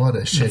what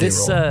a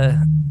shitty role.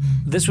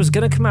 This was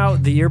going to come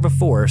out the year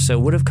before, so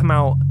it would have come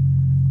out,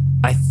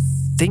 I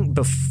think,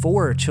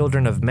 before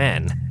Children of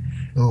Men.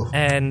 Ooh.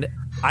 And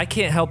I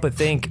can't help but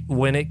think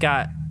when it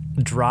got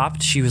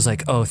dropped, she was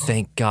like, oh,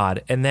 thank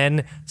God. And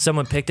then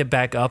someone picked it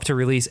back up to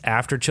release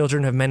after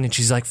Children of Men, and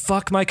she's like,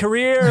 fuck my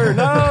career,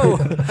 no.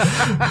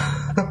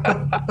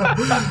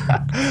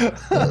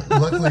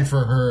 Luckily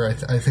for her,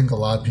 I think a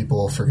lot of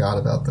people forgot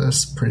about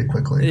this pretty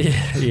quickly.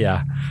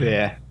 Yeah.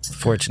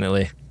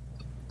 Fortunately.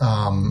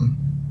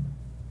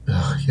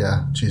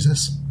 Yeah,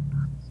 Jesus.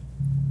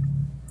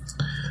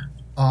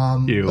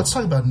 Let's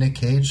talk about Nick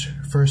Cage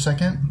for a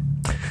second.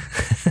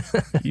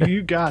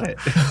 You got it.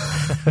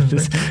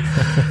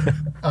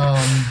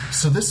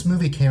 So this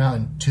movie came out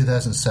in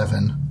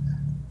 2007.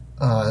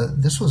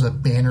 This was a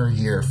banner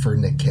year for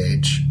Nick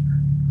Cage.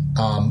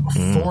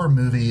 4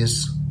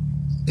 movies,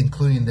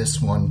 including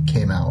this one,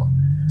 came out.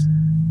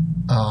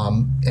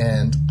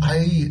 And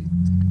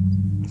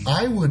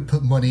I would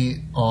put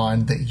money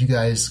on that you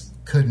guys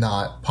could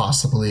not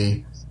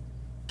possibly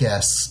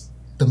guess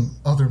the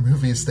other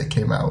movies that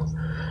came out.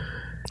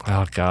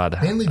 Oh, God.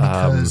 Mainly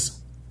because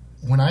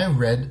when I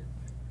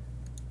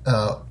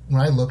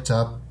looked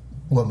up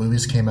what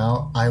movies came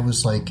out, I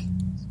was like,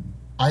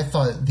 I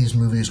thought these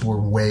movies were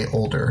way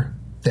older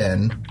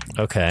than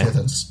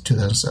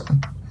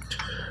 2007.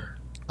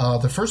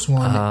 The first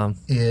one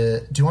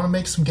is, do you want to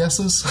make some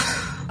guesses?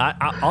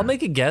 I'll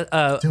make a guess.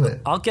 Do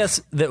it. I'll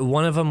guess that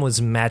one of them was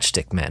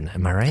Matchstick Men.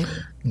 Am I right?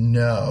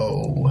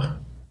 No.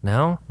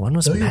 No? One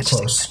was You're Matchstick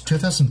close.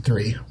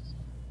 2003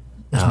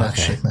 was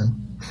Matchstick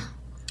Men.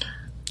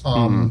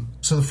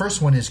 So the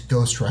first one is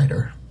Ghost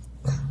Rider.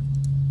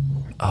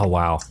 Oh,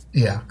 wow.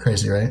 Yeah,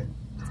 crazy, right?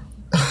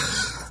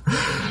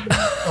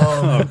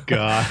 Oh,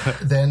 God.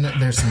 Then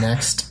there's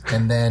Next,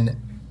 and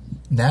then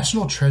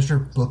National Treasure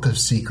Book of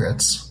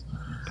Secrets.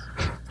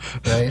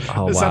 Right?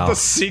 Oh, is that the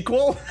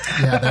sequel?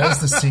 Yeah, that is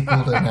the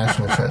sequel to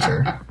National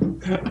Treasure.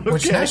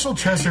 Which National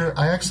Treasure,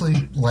 I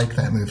actually like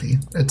that movie.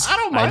 I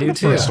don't mind the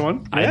first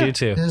one. I do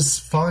too. It's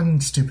fun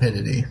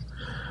stupidity.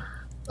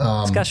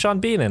 It's got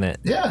Sean Bean in it.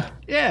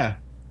 Yeah.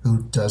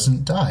 Who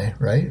doesn't die,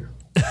 right?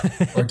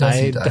 Or does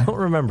he die? I don't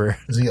remember.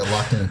 Does he get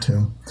locked in a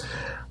tomb?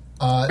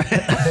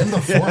 Then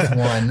the fourth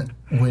one,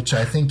 which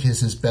I think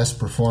is his best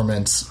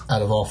performance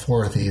out of all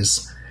 4 of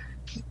these,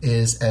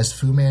 is as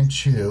Fu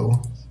Manchu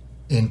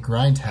in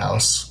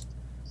Grindhouse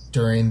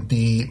during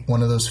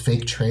one of those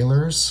fake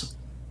trailers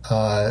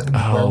where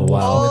women of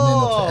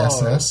the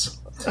SS.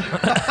 Which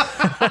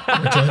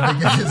I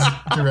think is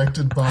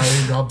directed by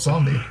Rob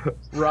Zombie.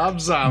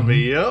 Rob Zombie,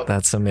 yep.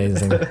 That's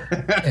amazing.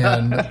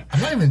 And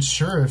I'm not even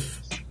sure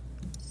if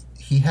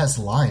he has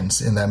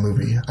lines in that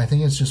movie. I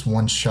think it's just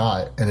one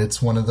shot, and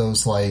it's one of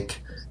those,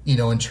 like, you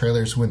know, in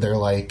trailers when they're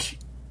like,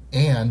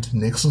 and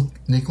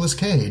Nicolas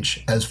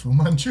Cage as Fu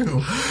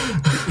Manchu.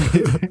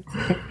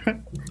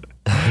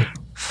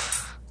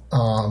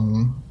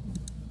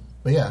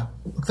 But yeah,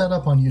 look that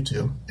up on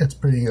YouTube. It's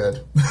pretty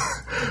good.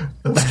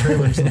 Those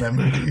trailers in that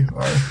movie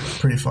are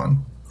pretty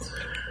fun.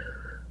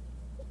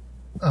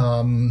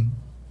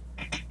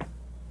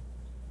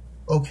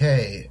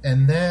 Okay,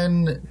 and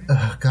then,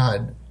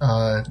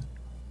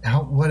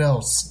 what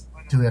else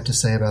do we have to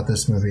say about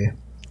this movie?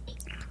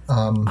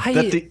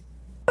 That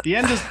the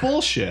end is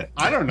bullshit.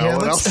 I don't know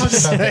what else to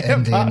say about the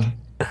ending.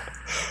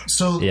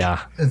 So,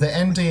 the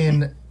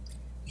ending,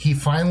 he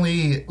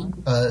finally,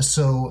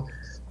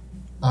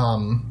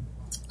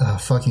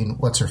 fucking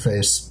what's her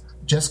face,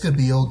 Jessica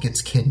Biel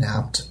gets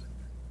kidnapped,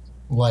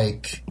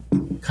 like,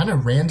 kind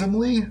of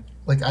randomly.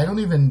 Like, I don't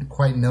even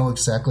quite know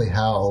exactly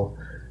how.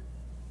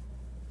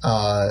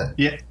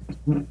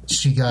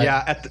 She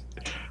got.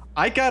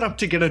 I got up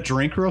to get a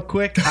drink real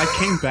quick. I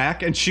came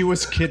back and she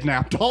was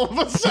kidnapped all of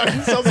a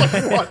sudden. So I was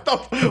like,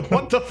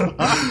 what the fuck?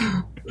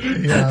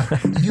 Yeah,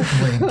 you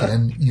blink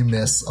and you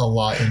miss a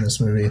lot in this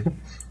movie.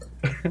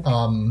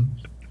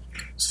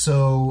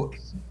 So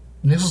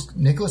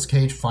Nicolas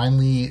Cage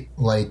finally,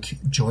 like,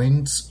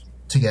 joins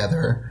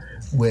together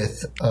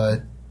with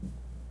the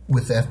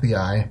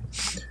FBI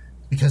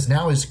because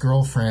now his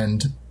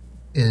girlfriend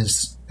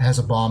has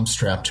a bomb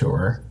strapped to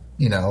her,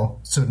 you know.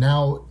 So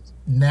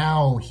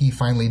now he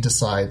finally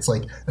decides,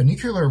 like, a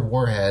nuclear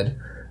warhead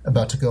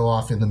about to go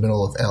off in the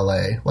middle of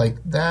LA, like,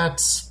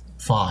 that's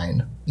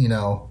fine, you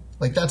know,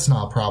 like, that's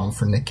not a problem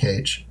for Nick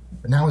Cage.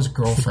 But now his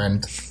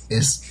girlfriend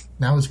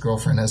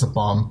has a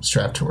bomb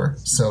strapped to her,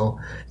 so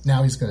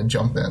now he's going to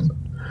jump in.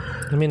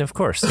 I mean, of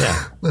course,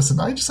 yeah.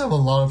 Listen, I just have a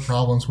lot of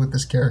problems with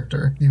this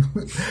character.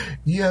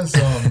 He has,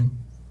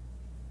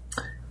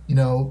 you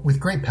know, with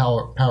great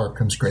power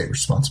comes great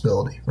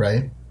responsibility,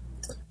 right?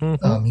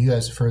 Mm-hmm. You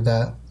guys have heard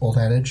that old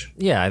adage?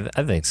 Yeah,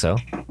 I think so.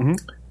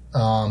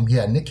 Mm-hmm.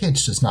 Yeah, Nick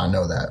Cage does not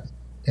know that,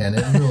 and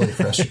it really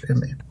frustrated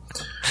me.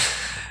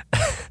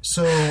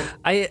 So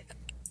I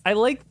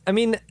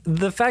mean,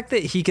 the fact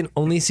that he can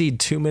only see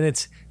 2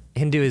 minutes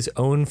into his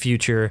own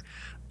future,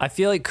 I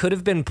feel like could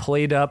have been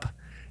played up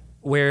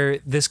where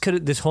this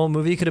whole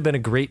movie could have been a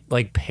great,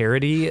 like,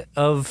 parody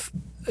of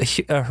a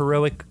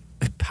heroic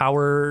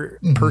power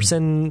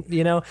person,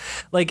 you know?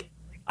 Like,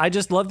 I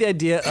just love the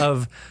idea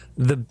of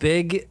the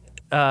big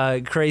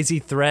crazy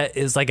threat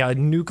is like a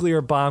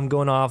nuclear bomb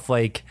going off,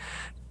 like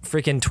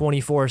freaking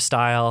 24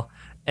 style.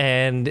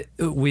 And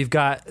we've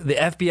got the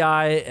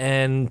FBI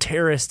and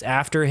terrorists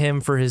after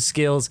him for his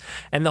skills.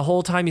 And the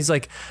whole time he's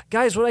like,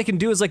 guys, what I can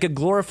do is like a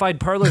glorified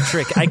parlor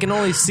trick. I can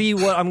only see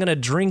what I'm going to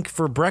drink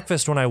for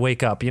breakfast when I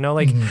wake up. You know,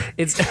 like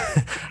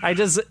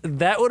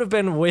that would have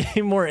been way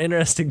more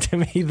interesting to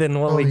me than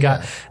what we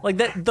got. Like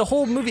that, the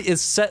whole movie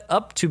is set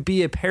up to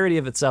be a parody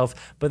of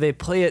itself, but they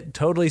play it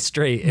totally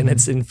straight and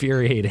it's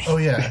infuriating. Oh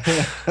yeah.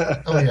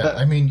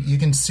 I mean, you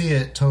can see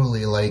it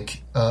totally,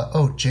 like,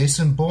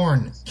 Jason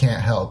Bourne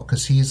can't help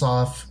because he's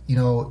off, you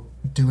know,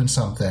 doing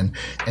something,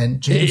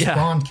 and James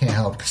Bond can't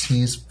help because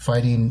he's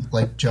fighting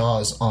like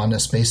Jaws on a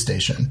space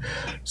station.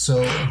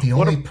 So the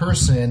only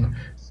person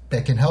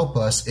that can help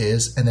us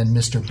is, and then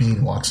Mr.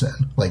 Bean walks in.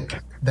 Like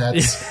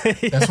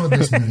that's what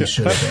this movie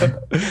should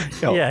have been.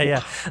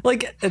 Yeah.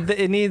 Like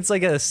it needs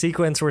like a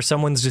sequence where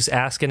someone's just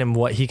asking him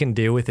what he can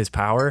do with his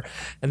power,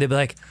 and they'd be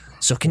like,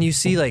 so can you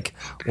see like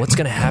what's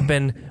going to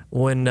happen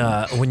when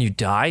you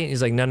die? And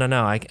he's like, no,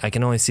 I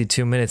can only see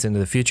 2 minutes into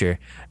the future.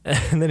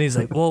 And then he's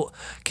like, well,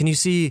 can you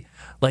see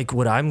like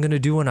what I'm going to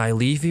do when I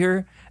leave here?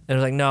 And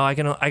they're like, no, I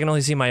can only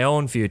see my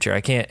own future.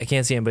 I can't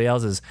see anybody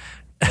else's.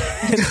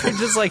 It's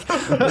just like,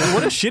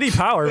 what a shitty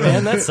power,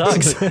 man. That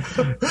sucks.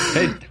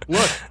 Hey,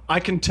 look, I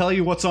can tell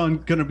you what's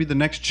going to be the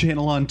next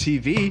channel on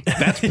TV.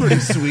 That's pretty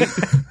sweet.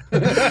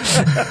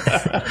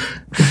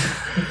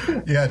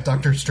 Yeah,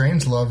 Dr.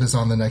 Strangelove is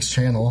on the next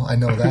channel. I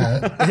know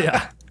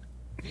that.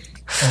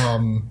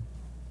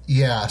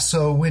 Yeah.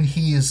 So when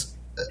he's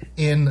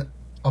in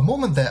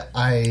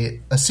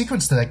a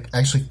sequence that I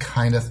actually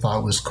kind of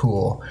thought was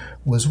cool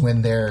was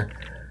when they're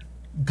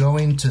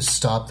going to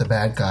stop the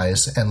bad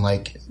guys, and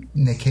like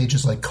Nick Cage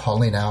is like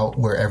calling out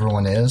where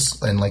everyone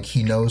is, and like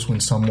he knows when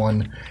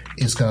someone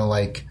is gonna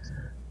like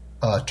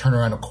turn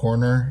around a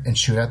corner and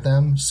shoot at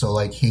them. So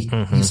like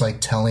he's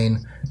like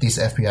telling these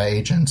FBI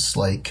agents,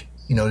 like,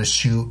 you know, to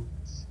shoot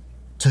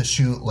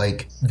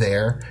like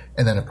there,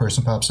 and then a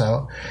person pops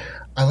out.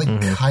 I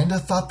like kind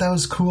of thought that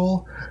was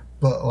cool,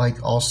 but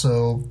like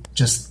also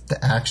just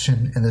the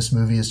action in this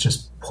movie is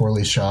just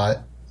poorly shot,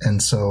 and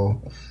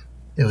so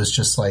it was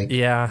just like,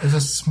 it was a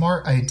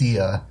smart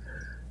idea.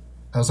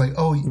 I was like,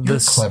 oh, you're a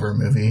clever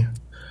movie.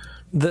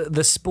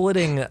 The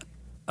splitting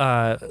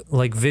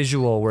like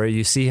visual where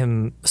you see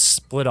him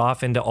split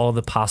off into all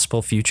the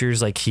possible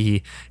futures, like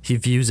he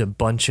views a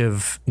bunch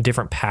of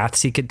different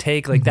paths he could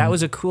take, like that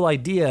was a cool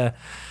idea,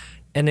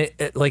 and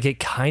it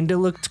kind of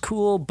looked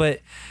cool, but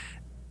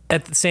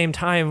at the same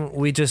time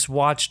we just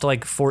watched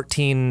like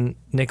 14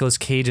 Nicolas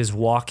Cages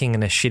walking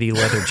in a shitty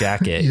leather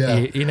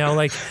jacket. You know,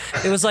 like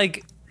it was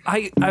like,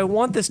 I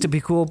want this to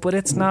be cool, but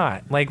it's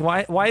not. Like,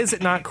 why is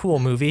it not cool,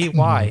 movie?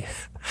 Why?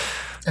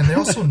 And they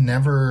also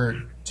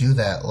never do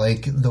that.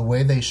 Like, the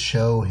way they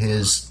show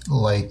his,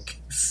 like,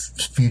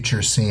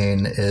 future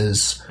scene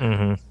is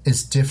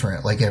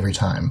different, like, every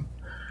time.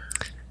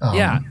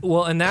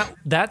 Well, and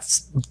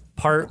that's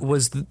part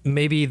was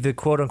maybe the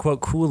quote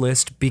unquote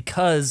coolest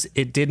because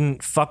it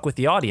didn't fuck with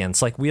the audience.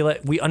 Like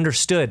we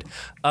understood,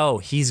 oh,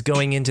 he's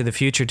going into the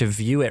future to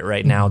view it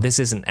right now. This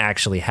isn't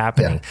actually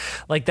happening.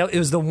 Like that, it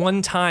was the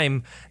one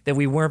time that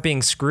we weren't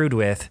being screwed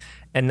with.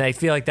 And I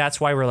feel like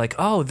that's why we're like,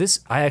 oh,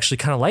 I actually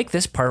kind of like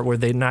this part where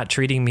they're not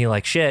treating me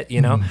like shit,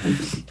 you know?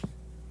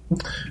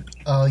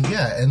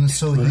 And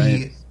so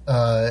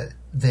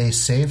they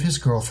save his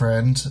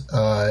girlfriend,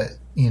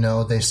 you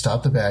know, they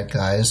stop the bad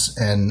guys,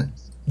 and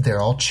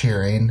they're all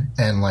cheering,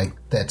 and like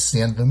that's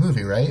the end of the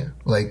movie, right?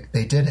 Like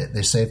they did it,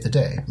 they saved the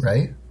day,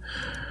 right?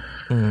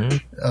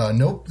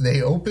 Nope,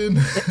 they open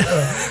the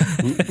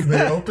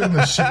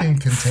shipping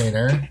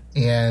container,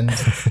 and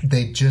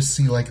they just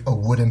see like a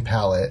wooden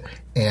pallet,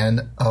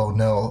 and oh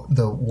no,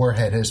 the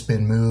warhead has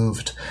been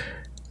moved.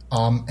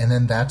 And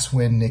then that's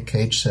when Nick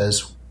Cage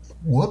says,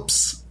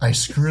 whoops, I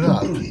screwed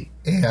up,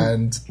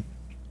 and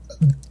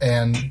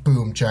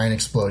boom, giant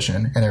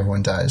explosion, and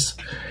everyone dies.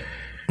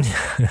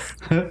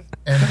 And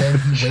then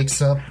he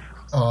wakes up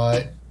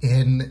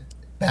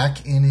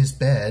back in his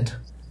bed,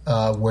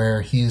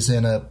 where he's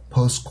in a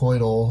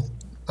postcoital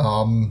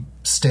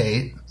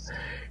state,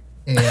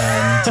 and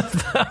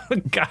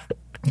God.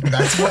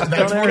 That's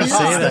what he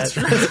say is.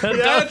 that.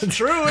 Yeah, it's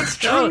true. It's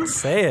true. Don't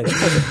say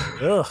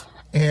it. Ugh.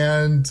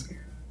 And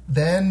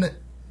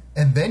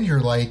then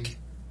you're like,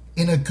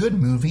 in a good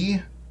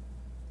movie,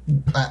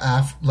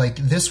 like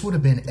this would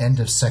have been end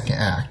of second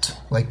act.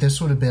 Like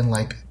this would have been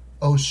like,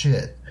 oh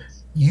shit,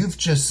 you've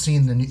just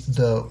seen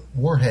the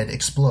warhead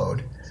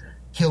explode,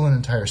 kill an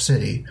entire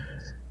city.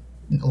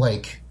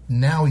 Like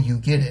now you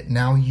get it.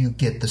 Now you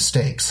get the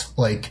stakes.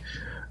 Like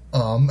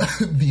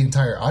the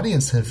entire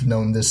audience have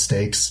known the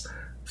stakes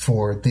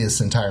for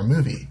this entire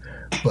movie,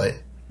 but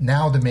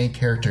now the main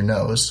character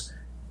knows.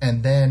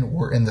 And then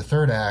we're in the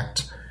third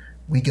act.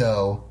 We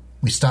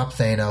stop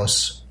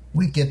Thanos.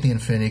 We get the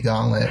Infinity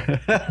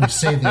Gauntlet. We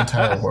save the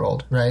entire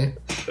world, right?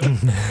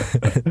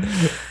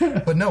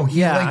 But no,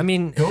 he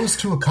goes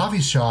to a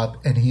coffee shop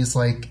and he's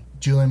like,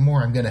 Julianne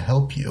Moore, I'm going to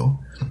help you.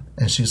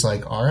 And she's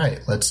like, all right,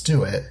 let's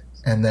do it.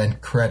 And then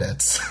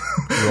credits.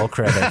 Roll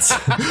credits.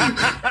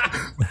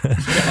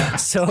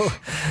 So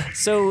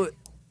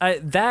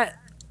that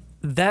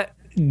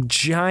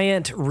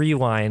giant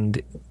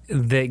rewind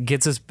that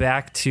gets us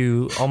back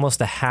to almost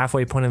the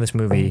halfway point of this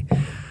movie,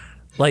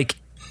 like,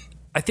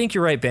 I think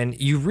you're right, Ben.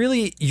 You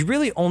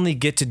really only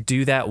get to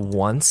do that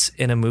once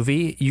in a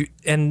movie.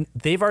 And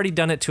they've already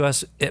done it to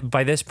us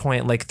by this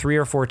point like 3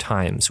 or 4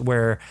 times,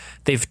 where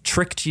they've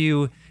tricked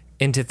you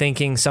into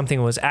thinking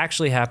something was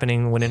actually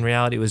happening when in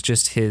reality it was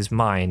just his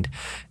mind.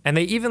 And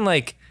they even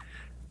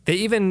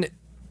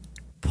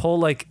pull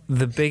like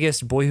the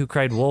biggest Boy Who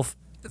Cried Wolf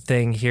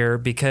thing here,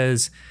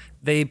 because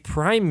they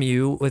prime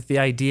you with the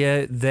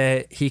idea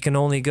that he can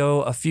only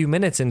go a few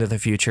minutes into the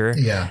future.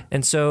 Yeah.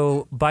 And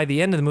so by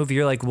the end of the movie,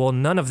 you're like, well,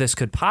 none of this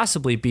could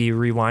possibly be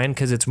rewind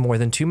because it's more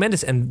than 2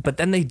 minutes. But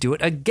then they do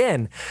it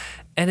again.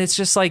 And it's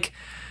just like,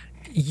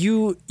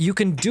 you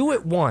can do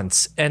it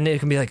once and it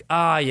can be like,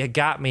 you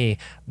got me.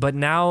 But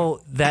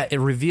now that it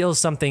reveals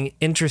something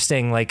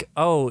interesting, like,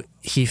 oh,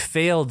 he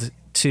failed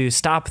to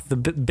stop the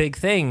big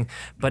thing,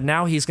 but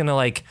now he's going to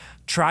like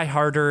try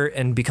harder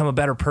and become a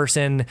better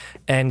person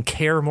and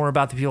care more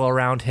about the people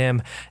around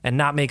him and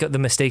not make the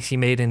mistakes he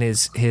made in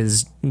his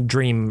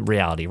dream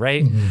reality.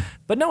 Right. Mm-hmm.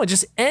 But no, it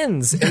just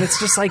ends. And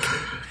it's just like,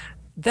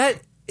 that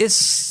is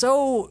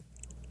so,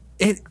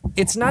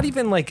 it's not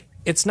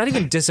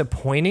even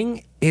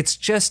disappointing. It's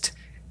just,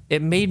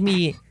 it made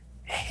me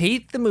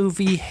hate the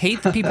movie,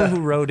 hate the people who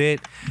wrote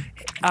it.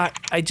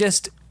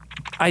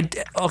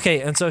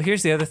 Okay. And so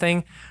here's the other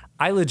thing.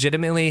 I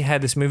legitimately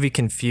had this movie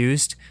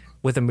confused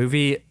with a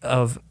movie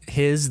of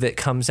his that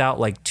comes out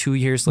like 2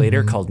 years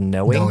later called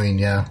Knowing. Knowing,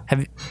 yeah.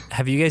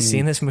 Have you guys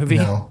seen this movie?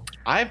 No.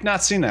 I have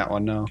not seen that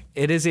one, no.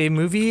 It is a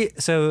movie.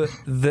 So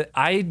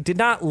I did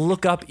not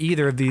look up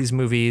either of these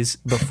movies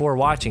before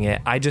watching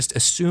it. I just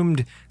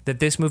assumed that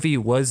this movie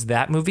was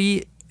that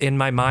movie. In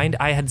my mind,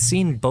 I had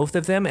seen both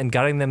of them and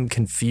gotten them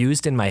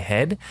confused in my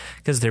head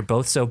because they're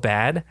both so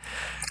bad.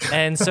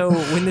 And so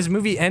when this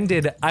movie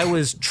ended, I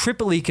was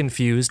triply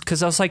confused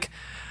because I was like,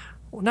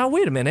 now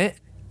wait a minute.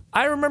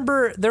 I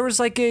remember there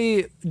was like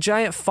a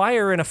giant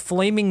fire and a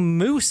flaming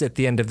moose at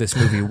the end of this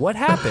movie. What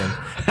happened?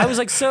 I was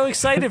like so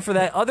excited for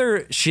that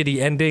other shitty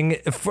ending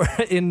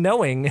in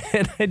Knowing,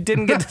 and I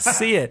didn't get to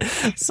see it.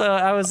 So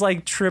I was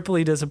like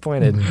triply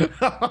disappointed.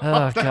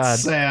 Oh, God.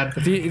 Sad.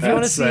 If you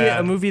want to see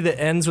a movie that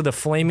ends with a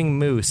flaming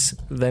moose,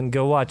 then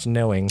go watch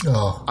Knowing.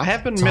 Oh, I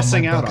have been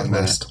missing out on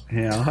that.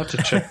 Yeah, I'll have to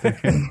check.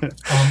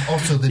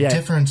 Also, the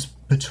difference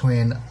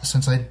between,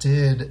 since I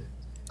did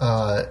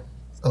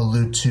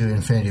allude to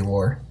Infinity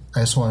War, I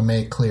just want to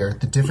make clear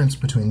the difference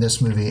between this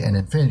movie and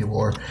Infinity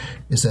War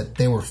is that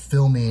they were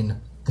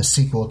filming the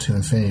sequel to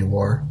Infinity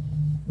War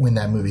when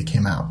that movie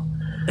came out.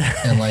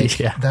 And like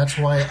that's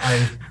why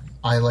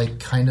I like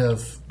kind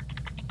of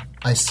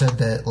I said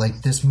that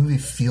like this movie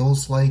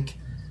feels like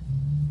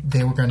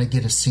they were going to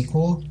get a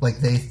sequel, like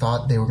they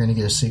thought they were going to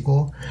get a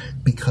sequel,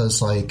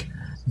 because like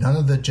none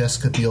of the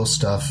Jessica Biel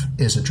stuff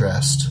is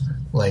addressed.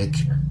 Like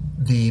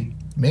the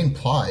main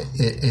plot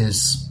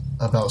is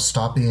about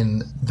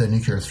stopping the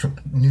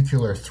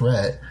nuclear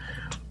threat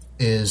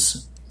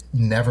is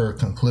never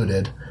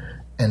concluded.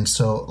 And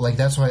so like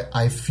that's why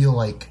I feel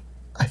like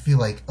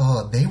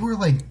they were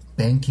like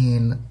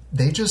banking,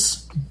 they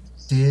just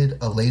did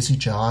a lazy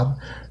job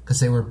because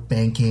they were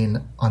banking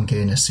on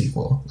getting a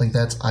sequel. Like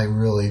I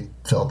really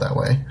felt that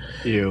way.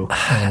 Ew.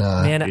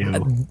 And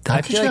Ew.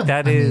 I feel like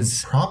that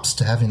is props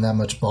to having that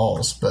much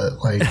balls, but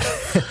like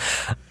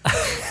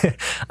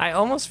I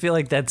almost feel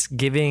like that's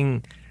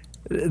giving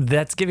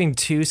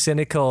too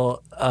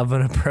cynical of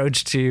an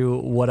approach to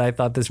what I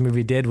thought this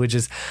movie did, which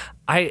is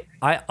I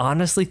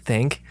honestly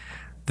think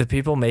the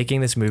people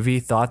making this movie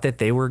thought that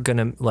they were going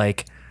to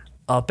like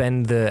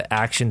upend the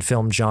action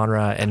film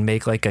genre and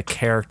make like a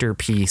character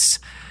piece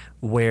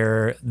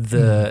where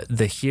the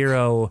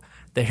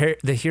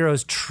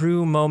hero's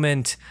true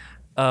moment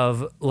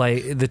of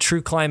like the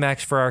true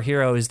climax for our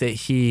hero is that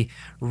he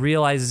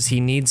realizes he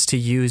needs to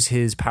use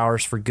his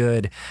powers for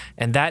good,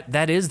 and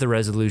that is the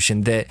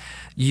resolution, that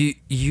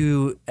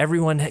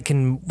everyone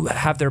can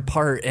have their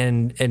part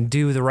and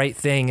do the right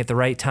thing at the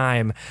right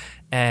time.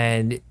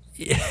 And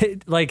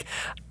like,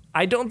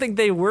 I don't think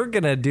they were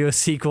gonna do a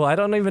sequel. I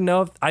don't even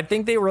know I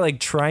think they were like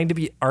trying to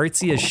be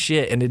artsy as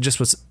shit, and it just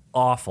was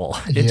awful.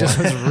 It just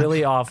was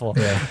really awful.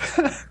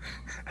 Yeah.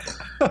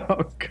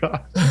 Oh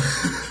God.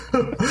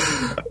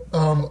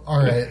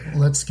 All right,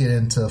 let's get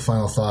into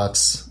final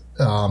thoughts.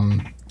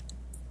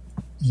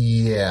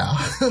 Yeah.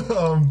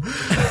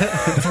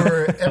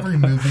 For every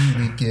movie,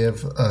 we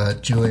give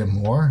Julianne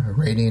Moore a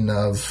rating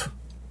of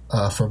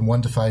from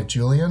 1 to 5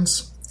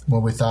 Julians.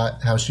 What we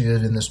thought, how she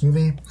did in this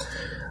movie.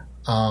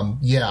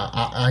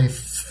 I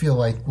feel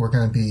like we're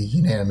going to be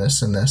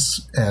unanimous in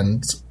this,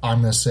 and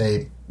I'm going to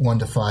say 1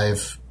 to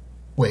 5.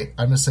 Wait,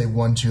 I'm going to say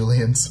 1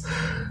 Julians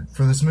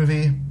for this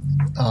movie.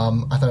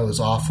 I thought it was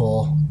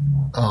awful.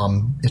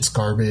 It's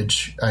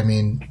garbage. I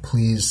mean,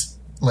 please,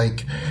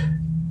 like,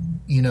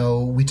 you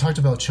know, we talked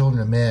about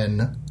Children of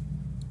Men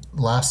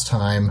last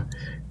time,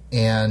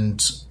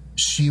 and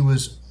she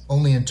was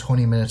only in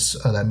 20 minutes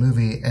of that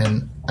movie,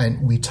 and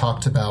we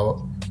talked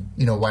about,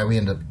 you know, why we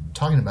ended up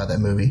talking about that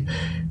movie.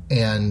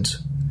 And,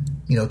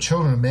 you know,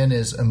 Children of Men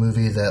is a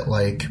movie that,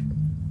 like,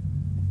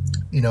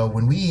 you know,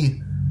 when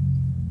we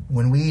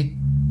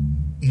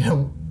you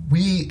know,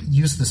 we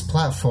use this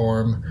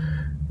platform,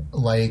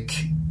 like,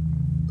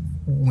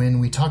 when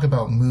we talk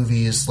about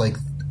movies, like,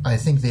 I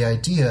think the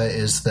idea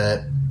is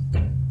that,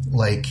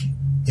 like,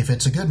 if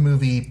it's a good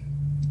movie,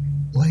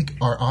 like,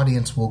 our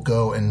audience will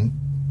go and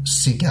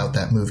seek out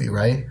that movie,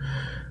 right?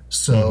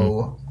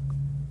 So,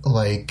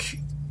 like,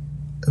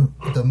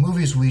 the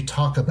movies we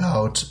talk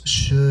about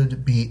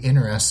should be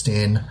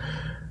interesting,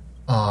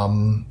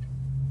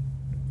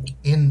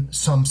 in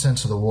some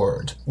sense of the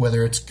word,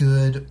 whether it's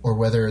good or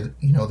whether,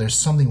 you know, there's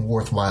something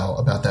worthwhile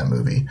about that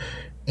movie.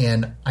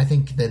 And I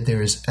think that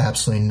there is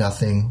absolutely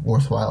nothing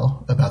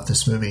worthwhile about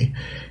this movie.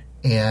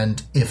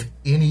 And if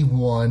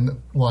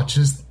anyone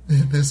watches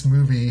this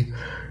movie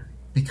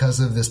because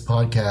of this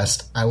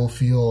podcast, I will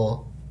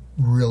feel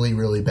really,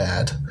 really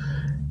bad.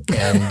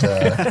 And,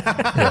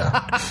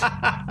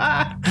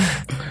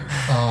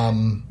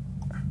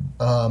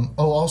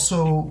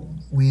 also,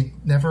 we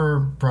never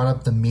brought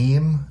up the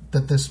meme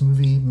that this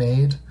movie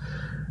made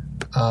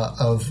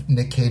of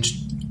Nick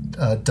Cage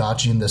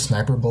dodging the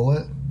sniper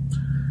bullet.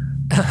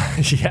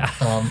 Yeah.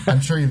 I'm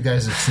sure you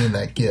guys have seen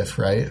that GIF,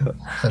 right?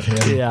 Of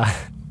him. Yeah.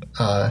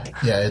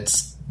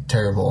 It's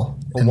terrible.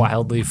 And,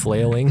 wildly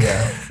flailing.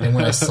 Yeah. And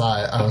when I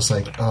saw it, I was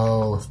like,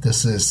 oh,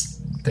 there's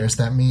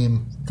that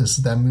meme. This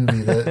is that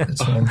movie that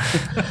it's from.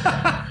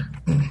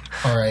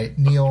 All right,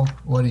 Neil,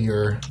 what are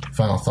your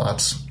final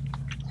thoughts?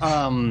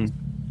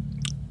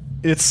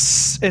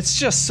 It's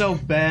just so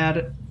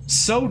bad,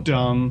 so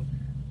dumb.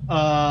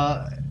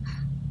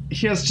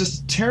 He has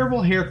just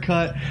terrible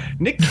haircut.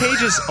 Nick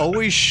Cage is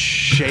always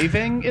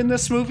shaving in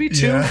this movie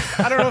too. Yeah.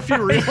 I don't know if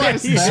you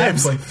realize he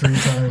shaves like 3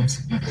 times.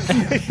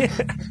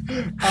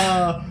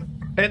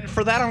 And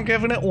for that, I'm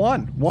giving it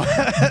 1.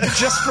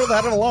 Just for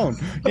that alone.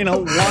 You know,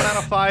 1 out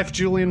of 5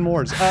 Julianne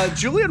Moores.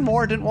 Julianne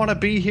Moore didn't want to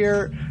be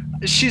here.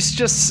 She's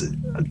just,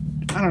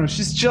 I don't know,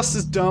 she's just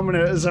as dumb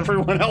as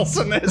everyone else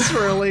in this,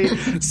 really.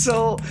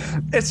 So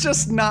it's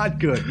just not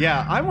good.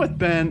 Yeah, I'm with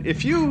Ben.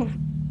 If you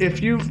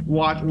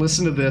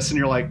listen to this and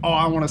you're like, oh,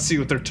 I want to see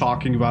what they're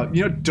talking about,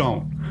 you know,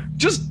 don't.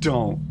 Just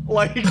don't.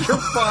 Like, you're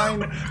fine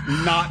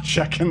not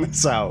checking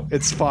this out.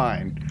 It's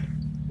fine.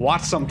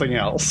 Watch something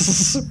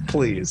else,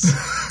 please.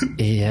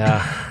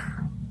 Yeah.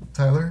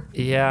 Tyler?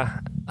 Yeah.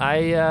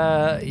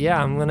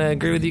 I'm going to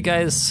agree with you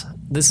guys.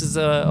 This is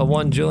a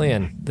 1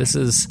 Julian. This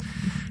is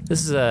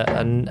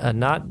a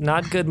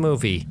not good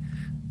movie.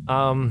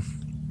 I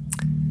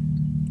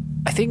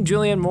think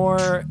Julianne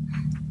Moore,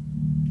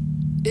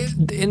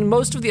 in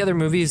most of the other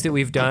movies that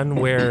we've done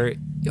where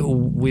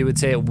we would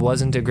say it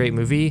wasn't a great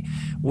movie,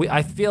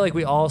 I feel like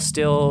we all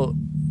still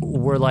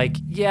were like,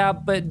 yeah,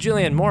 but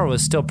Julianne Moore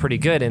was still pretty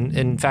good, and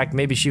in fact,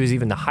 maybe she was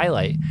even the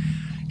highlight.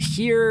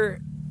 Here,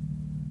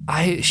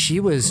 she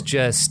was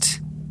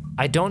just,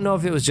 I don't know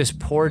if it was just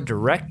poor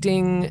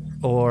directing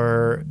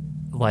or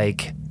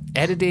like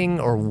editing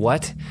or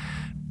what,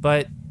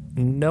 but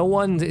no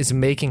one is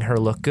making her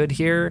look good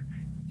here.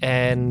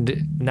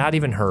 And not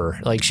even her.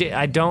 Like,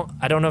 I don't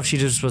know if she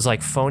just was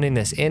like phoning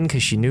this in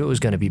because she knew it was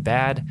going to be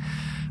bad,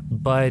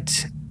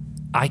 but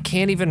I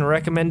can't even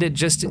recommend it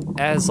just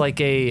as like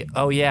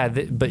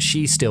but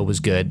she still was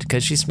good,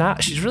 because she's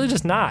really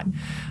just not.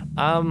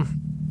 I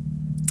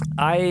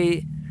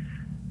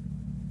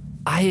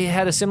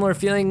had a similar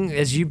feeling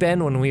as you,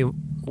 Ben,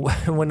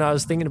 when I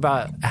was thinking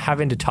about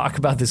having to talk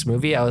about this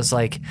movie. I was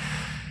like,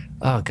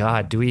 oh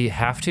God, do we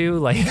have to?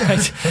 Like,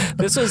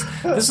 this was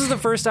the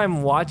first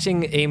time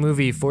watching a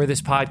movie for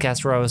this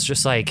podcast where I was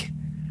just like,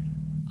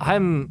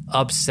 I'm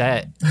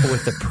upset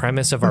with the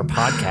premise of our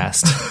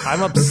podcast.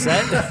 I'm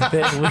upset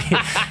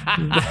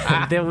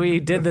that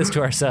we did this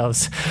to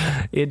ourselves.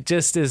 It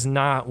just is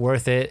not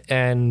worth it,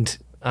 and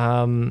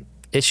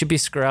it should be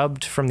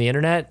scrubbed from the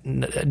internet.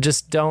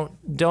 Just don't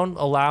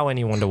allow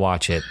anyone to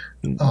watch it.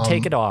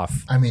 Take it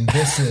off. I mean,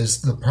 this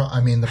is the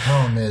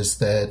problem is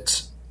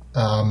that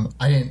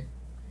I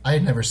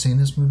had never seen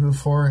this movie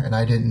before, and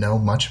I didn't know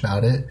much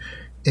about it.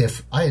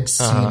 If I had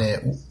seen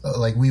it,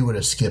 like, we would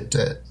have skipped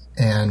it.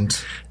 And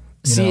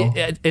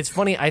it's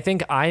funny. I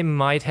think I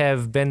might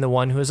have been the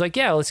one who was like,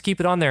 "Yeah, let's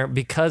keep it on there,"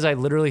 because I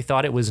literally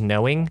thought it was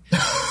Knowing,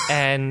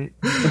 and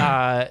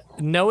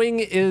Knowing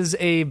is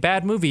a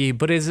bad movie,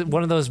 but is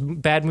one of those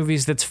bad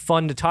movies that's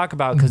fun to talk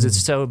about because it's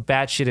so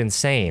batshit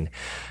insane.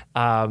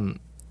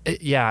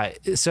 Yeah,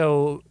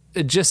 so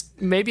just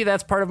maybe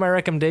that's part of my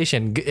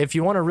recommendation. If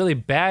you want a really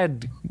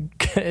bad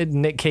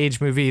Nick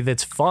Cage movie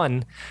that's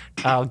fun,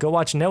 go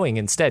watch Knowing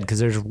instead, because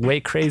there's way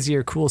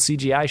crazier, cool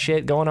CGI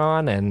shit going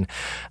on and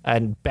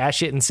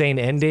batshit insane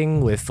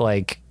ending with,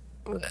 like,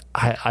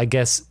 I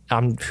guess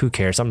who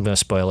cares? I'm going to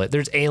spoil it.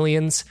 There's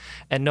aliens,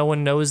 and no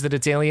one knows that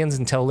it's aliens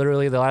until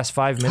literally the last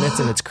 5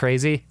 minutes, and it's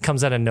crazy.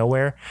 Comes out of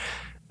nowhere.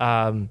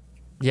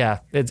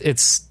 Yeah,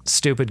 it's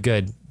stupid,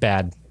 good,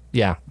 bad.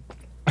 Yeah.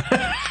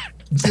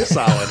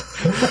 Solid.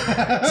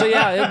 So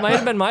yeah, it might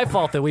have been my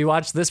fault that we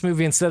watched this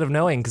movie instead of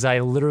Knowing, because I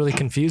literally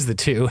confused the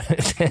two.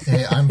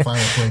 Hey, I'm fine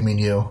with blaming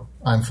you.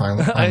 I'm fine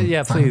with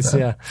yeah, please,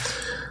 yeah.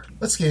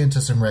 Let's get into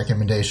some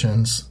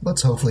recommendations.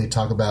 Let's hopefully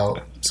talk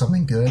about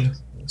something good.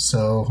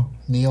 So,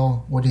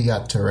 Neil, what do you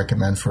got to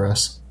recommend for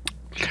us?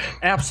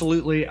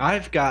 Absolutely.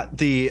 I've got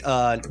the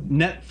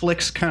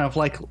Netflix kind of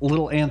like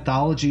little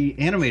anthology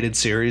animated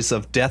series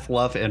of Death,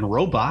 Love, and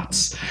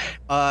Robots.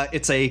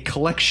 It's a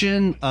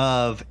collection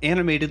of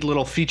animated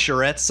little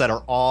featurettes that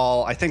are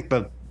all, I think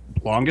the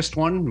longest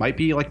one might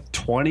be like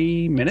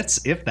 20 minutes,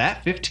 if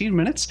that, 15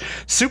 minutes.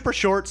 Super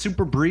short,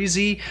 super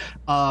breezy.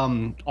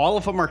 All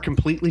of them are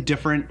completely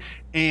different,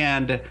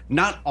 and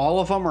not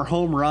all of them are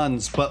home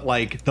runs, but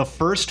like the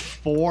first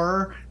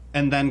 4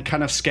 and then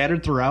kind of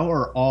scattered throughout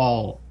are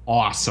all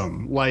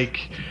awesome.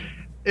 Like,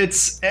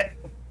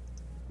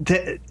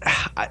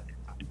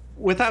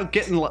 without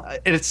getting,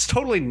 it's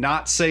totally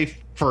not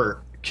safe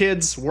for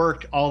kids,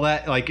 work, all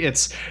that. Like,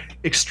 it's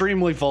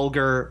extremely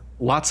vulgar,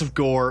 lots of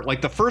gore.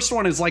 Like, the first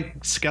one is like,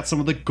 it's got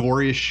some of the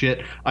goriest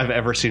shit I've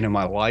ever seen in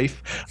my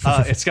life.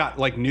 It's got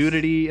like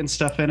nudity and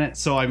stuff in it.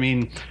 So I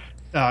mean,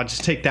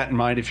 just take that in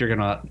mind if you're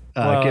gonna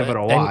give it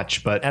a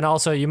watch. And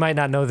also, you might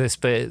not know this,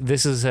 but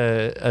this is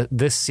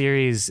this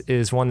series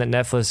is one that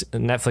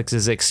Netflix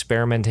is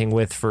experimenting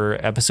with for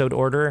episode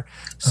order.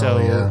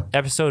 So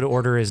episode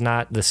order is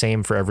not the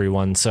same for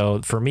everyone.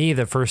 So for me,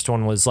 the first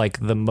one was like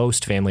the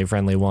most family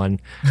friendly one,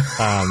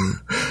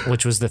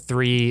 which was the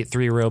three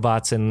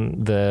robots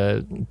in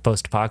the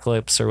post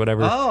apocalypse or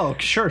whatever. Oh,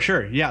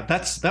 sure, yeah,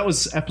 that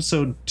was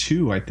episode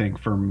 2, I think,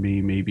 for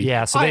me, maybe.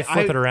 Yeah, so they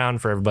flip it around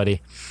for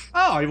everybody.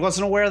 Oh, I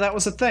wasn't aware that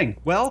was a thing.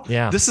 Well,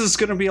 yeah. This is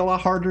going to be a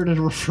lot harder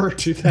to refer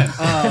to then.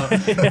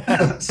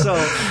 So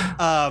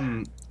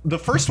the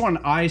first one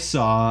I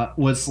saw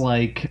was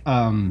like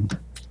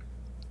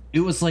it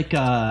was like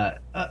a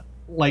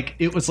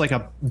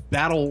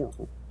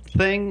battle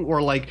thing,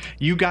 or like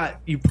you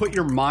put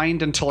your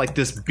mind into like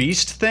this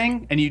beast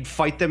thing, and you'd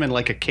fight them in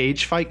like a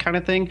cage fight kind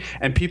of thing,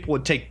 and people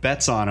would take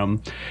bets on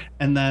them,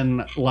 and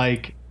then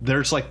like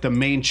there's like the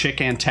main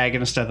chick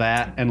antagonist of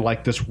that, and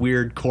like this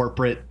weird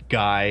corporate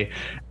guy,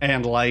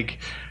 and like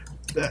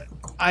it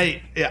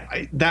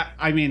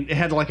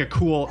had like a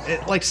cool,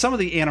 like some of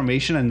the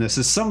animation in this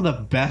is some of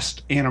the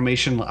best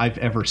animation I've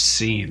ever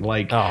seen.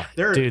 Like,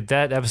 dude,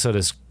 that episode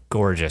is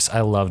gorgeous.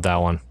 I love that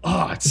one.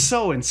 Oh, it's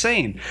so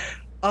insane.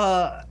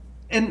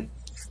 And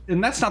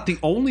that's not the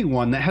only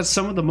one that has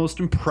some of the most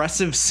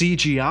impressive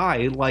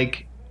CGI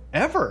like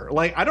ever.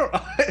 Like, I don't,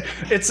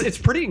 it's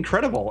pretty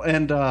incredible.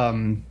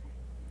 And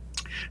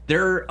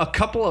there are a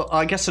couple of,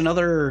 I guess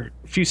another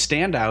few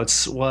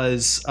standouts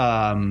was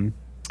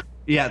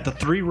the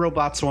 3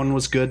 robots one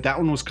was good. That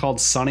one was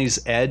called Sonny's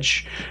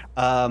Edge.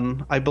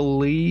 I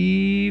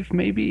believe,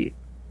 maybe,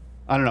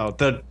 I don't know.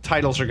 The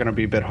titles are going to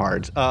be a bit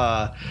hard.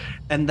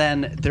 And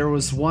then there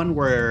was one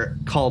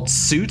called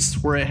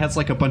Suits, where it has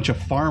like a bunch of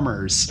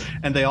farmers,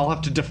 and they all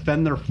have to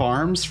defend their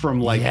farms from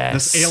like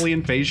this alien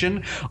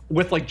invasion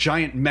with like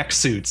giant mech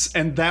suits.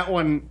 And that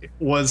one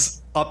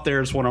was up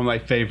there as one of my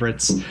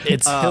favorites.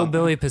 It's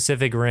Hillbilly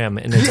Pacific Rim,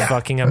 and it's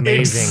fucking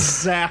amazing.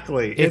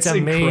 Exactly. It's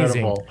amazing.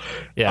 Incredible.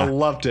 Yeah. I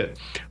loved it.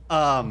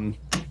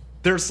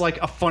 There's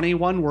like a funny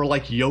one where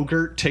like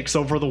yogurt takes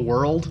over the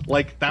world.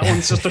 Like, that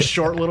one's just a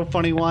short little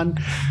funny one.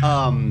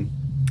 And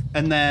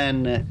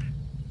then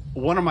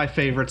one of my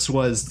favorites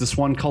was this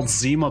one called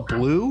Zima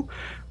Blue,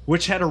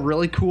 which had a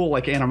really cool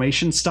like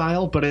animation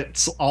style, but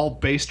it's all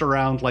based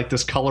around like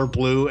this color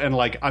blue. And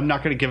like, I'm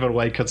not going to give it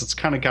away because it's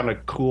kind of got a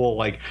cool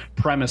like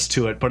premise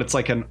to it, but it's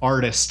like an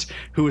artist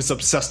who is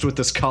obsessed with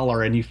this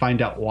color, and you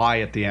find out why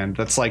at the end.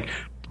 That's like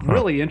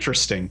really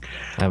interesting.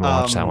 I haven't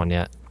watched that one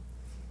yet.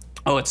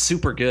 Oh, it's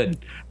super good.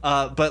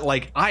 But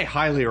like, I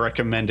highly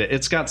recommend it.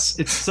 It's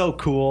so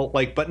cool.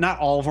 Like, but not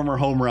all of them are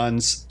home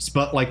runs.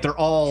 But like,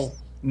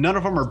 none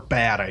of them are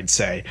bad. I'd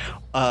say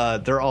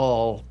they're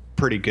all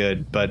pretty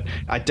good. But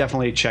I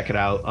definitely check it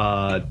out.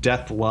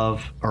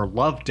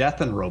 Love,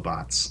 Death, and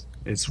Robots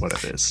is what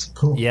it is.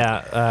 Cool.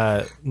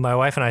 Yeah, my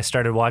wife and I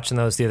started watching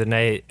those the other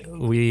night.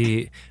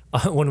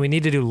 When we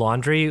need to do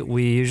laundry,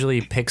 we usually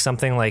pick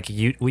something like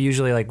we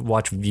usually like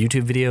watch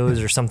YouTube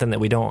videos or something that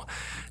we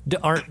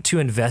aren't too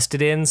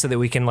invested in, so that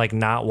we can like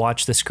not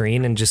watch the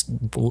screen and just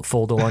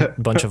fold a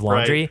bunch of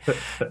laundry. Right.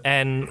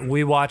 And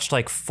we watched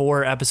like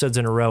 4 episodes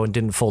in a row and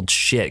didn't fold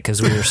shit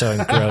because we were so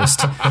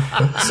engrossed.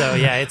 So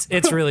yeah,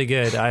 it's really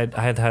good.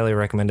 I'd highly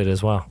recommend it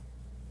as well.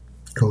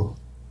 Cool.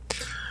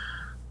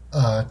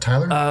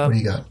 Tyler, what do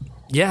you got?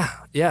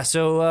 Yeah.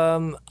 So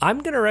I'm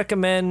gonna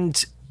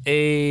recommend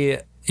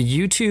a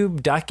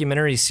YouTube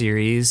documentary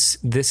series.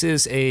 This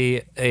is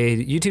a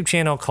YouTube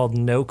channel called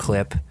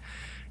NoClip,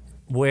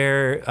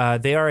 where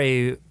they are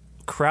a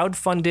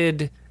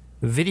crowdfunded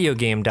video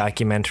game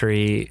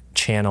documentary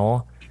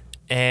channel,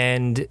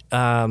 and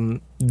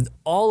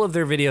all of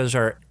their videos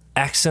are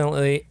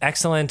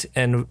excellent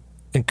and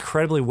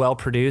incredibly well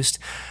produced.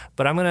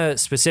 But I'm going to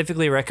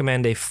specifically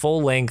recommend a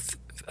full-length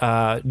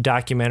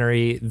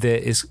documentary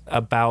that is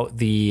about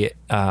the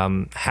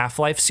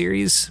Half-Life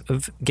series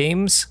of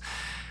games.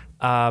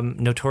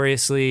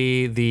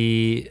 Notoriously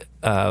the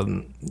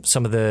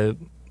some of the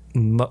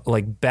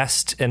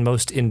best and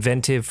most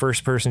inventive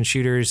first-person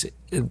shooters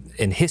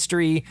in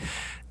history,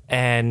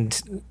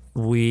 and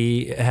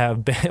we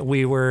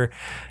were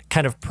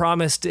kind of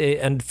promised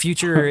a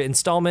future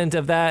installment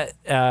of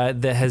that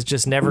that has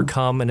just never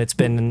come, and it's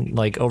been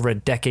like over a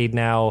decade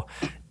now,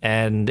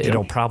 and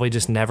it'll probably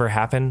just never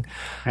happen.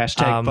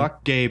 Hashtag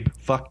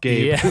fuck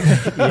Gabe.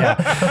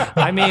 Yeah.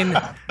 I mean,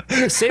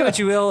 say what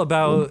you will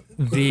about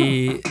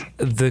the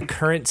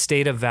current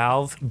state of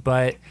Valve,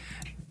 but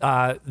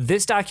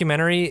this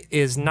documentary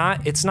it's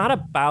not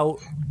about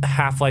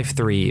Half-Life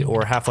 3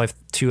 or Half-Life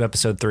 2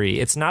 Episode 3.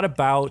 It's not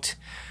about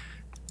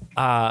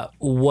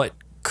what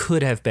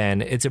could have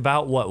been. It's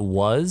about what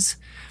was.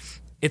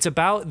 It's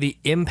about the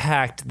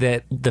impact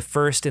that the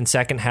first and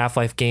second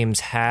Half-Life games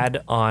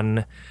had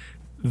on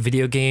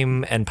video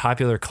game and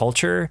popular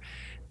culture.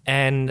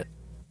 And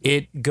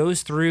it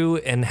goes through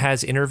and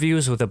has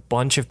interviews with a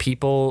bunch of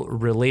people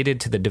related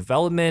to the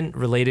development,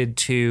 related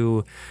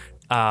to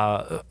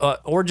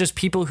or just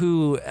people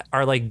who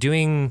are like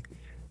doing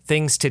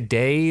things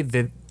today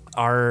that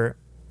are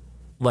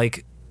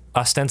like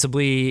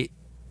ostensibly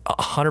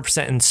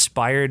 100%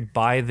 inspired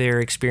by their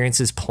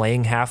experiences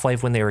playing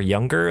Half-Life when they were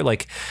younger,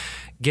 like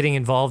getting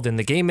involved in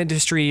the game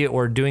industry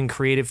or doing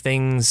creative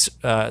things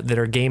that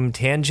are game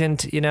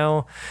tangent, you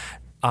know?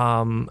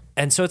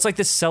 And so it's like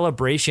this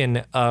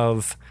celebration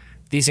of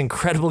these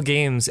incredible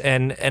games.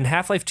 And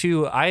Half-Life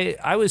 2,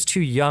 I was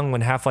too young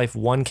when Half-Life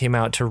 1 came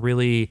out to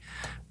really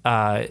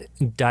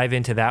dive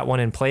into that one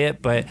and play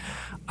it, but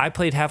I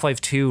played Half-Life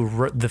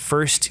 2 the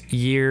first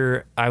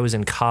year I was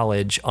in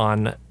college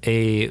on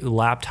a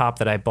laptop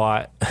that I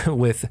bought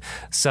with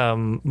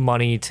some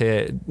money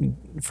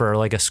for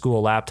like a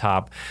school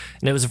laptop,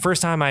 and it was the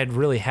first time I had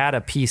really had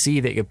a PC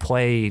that could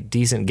play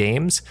decent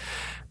games.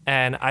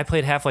 And I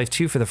played Half-Life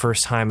 2 for the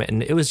first time,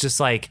 and it was just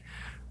like,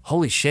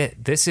 holy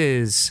shit, this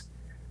is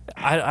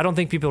I don't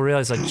think people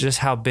realize like just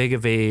how big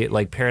of a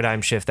like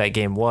paradigm shift that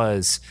game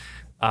was.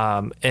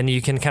 And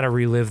you can kind of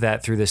relive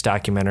that through this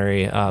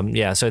documentary.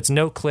 So it's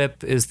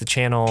NoClip is the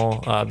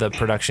channel, the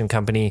production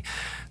company.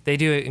 They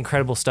do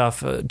incredible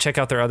stuff. Check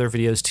out their other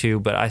videos too,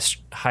 but I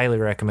highly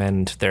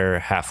recommend their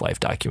Half-Life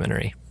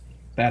documentary.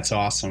 That's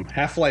awesome.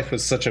 Half-Life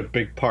was such a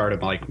big part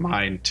of like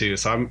mine too,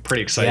 so I'm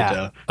pretty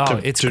excited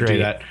to do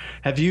that.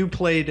 Have you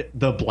played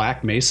the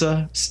Black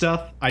Mesa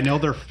stuff? I know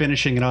they're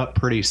finishing it up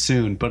pretty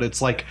soon, but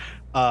it's like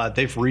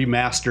they've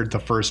remastered the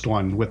first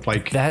one with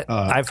like that.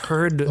 I've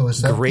heard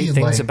great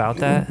things about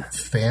that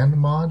fan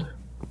mod.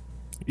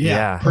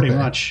 Yeah, pretty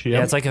much. Yep.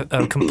 Yeah, it's like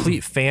a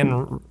complete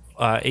fan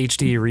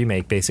HD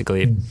remake,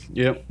 basically.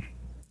 Yep.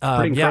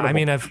 I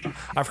mean,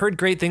 I've heard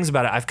great things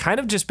about it. I've kind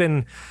of just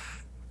been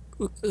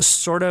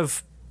sort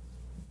of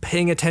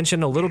paying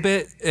attention a little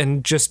bit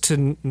and just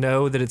to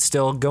know that it's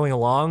still going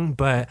along,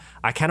 but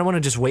I kind of want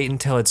to just wait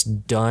until it's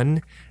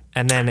done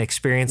and then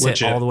experience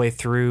it all the way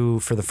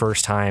through for the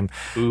first time.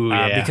 Ooh,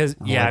 because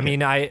I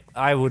mean, I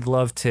would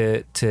love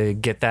to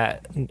get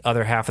that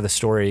other half of the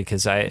story,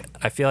 because I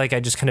feel like I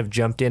just kind of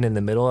jumped in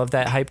the middle of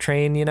that hype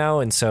train, you know,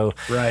 and so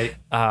right.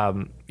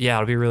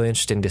 It'll be really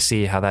interesting to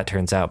see how that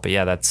turns out. But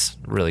yeah, that's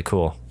really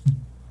cool.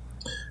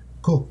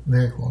 Cool,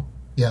 very cool.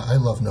 Yeah, I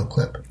love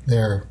NoClip.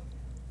 They're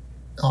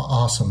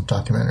awesome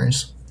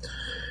documentaries.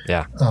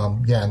 Yeah.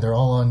 And they're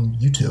all on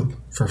YouTube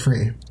for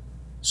free.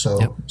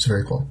 So It's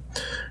very cool.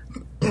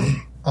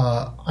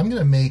 I'm going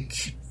to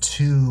make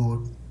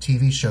 2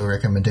 TV show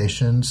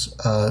recommendations.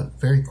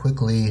 Very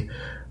quickly,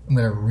 I'm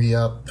going to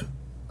re-up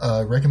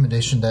a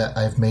recommendation that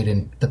I've made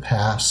in the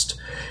past,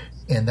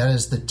 and that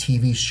is the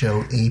TV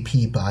show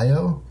AP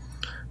Bio.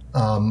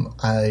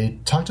 I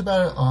talked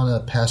about it on a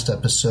past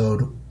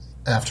episode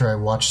after I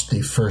watched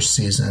the first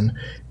season,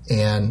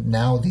 and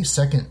now the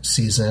second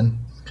season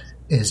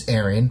is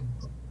airing.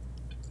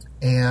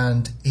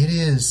 And it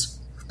is,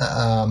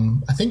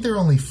 I think there are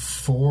only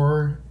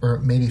 4 or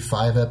maybe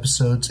 5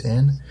 episodes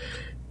in,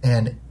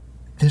 and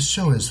this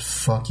show is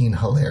fucking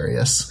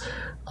hilarious.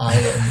 I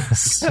am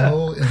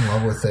so in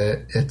love with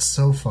it. It's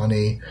so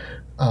funny.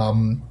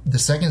 The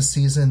second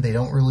season, they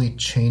don't really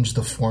change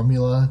the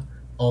formula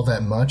all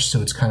that much,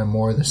 so it's kind of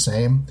more of the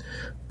same.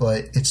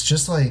 But it's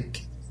just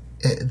like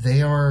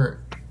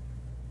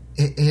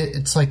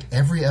it's like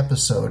every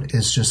episode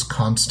is just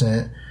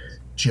constant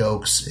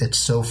jokes. It's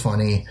so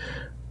funny.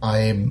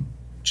 I'm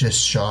just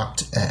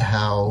shocked at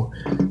how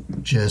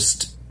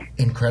just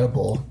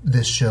incredible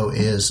this show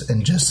is,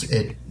 and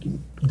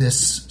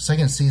this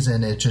second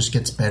season, it just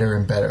gets better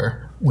and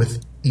better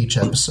with each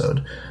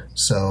episode.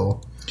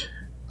 So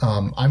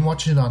I'm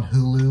watching it on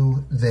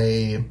Hulu.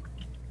 They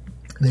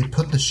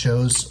put the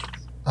shows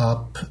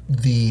up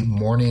the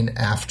morning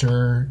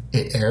after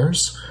it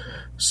airs,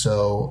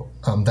 so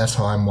that's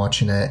how I'm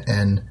watching it.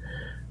 And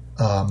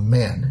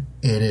man,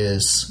 it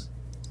is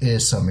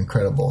some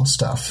incredible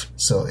stuff.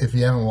 So if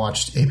you haven't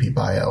watched AP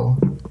Bio,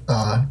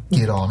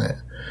 get on it.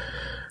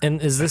 And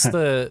is this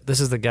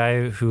the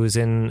guy who is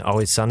in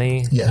Always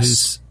Sunny?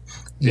 Yes.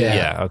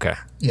 Yeah. Okay.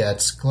 Yeah,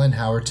 it's Glenn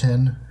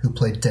Howerton who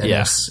played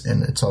Dennis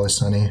in It's Always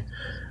Sunny.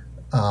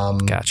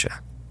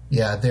 Gotcha.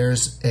 Yeah,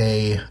 there's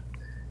an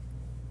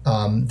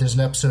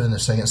episode in the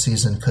second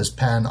season because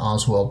Patton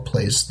Oswalt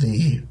plays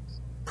the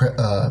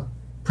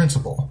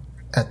principal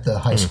at the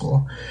high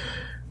school.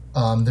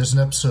 There's an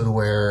episode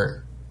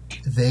where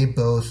they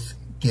both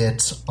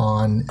get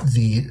on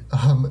the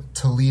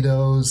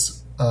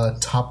Toledo's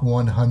top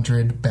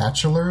 100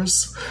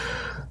 bachelors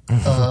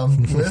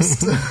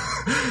list,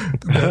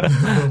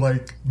 the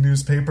like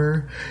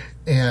newspaper,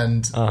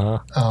 and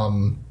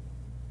Glenn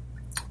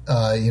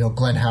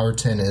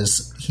Howerton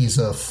he's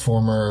a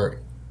former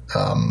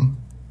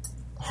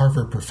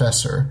Harvard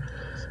professor,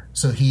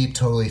 so he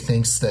totally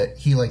thinks that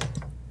he like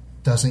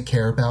doesn't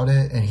care about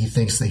it, and he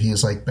thinks that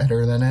he's like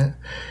better than it,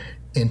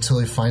 until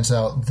he finds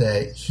out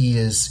that he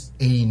is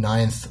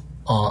 89th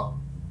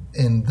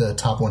in the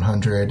top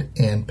 100,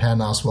 and Patton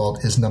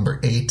Oswalt is number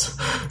 8.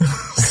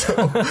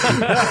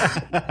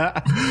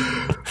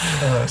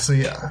 So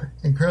yeah,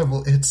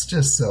 incredible. It's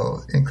just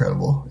so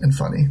incredible and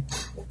funny.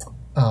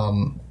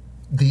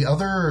 The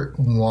other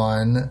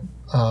one,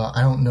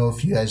 I don't know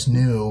if you guys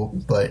knew,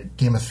 but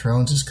Game of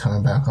Thrones is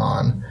coming back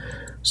on.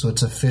 So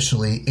it's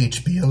officially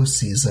HBO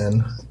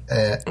season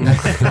at the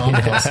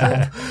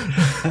household.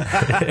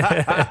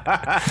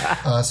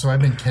 So I've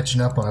been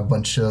catching up on a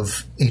bunch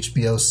of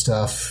HBO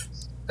stuff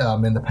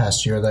in the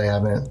past year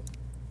that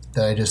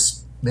I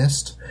just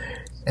missed.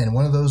 And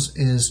one of those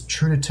is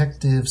True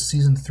Detective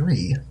Season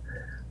 3.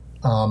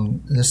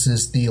 This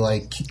is the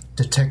like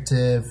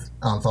detective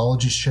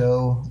anthology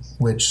show,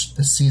 which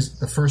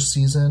the first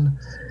season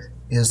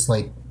is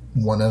like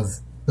one of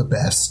the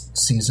best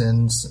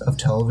seasons of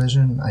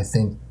television. I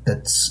think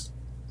that's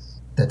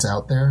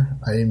out there.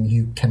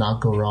 You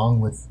cannot go wrong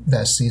with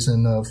that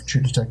season of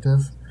True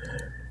Detective.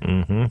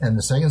 Mm-hmm. And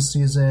the second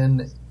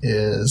season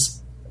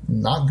is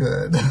not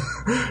good.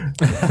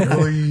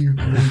 Really,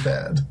 really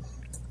bad.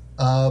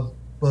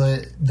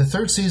 But the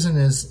third season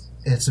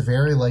it's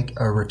very like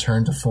a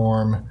return to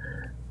form.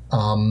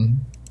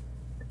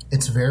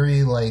 It's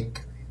very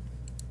like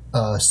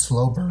a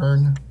slow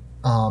burn.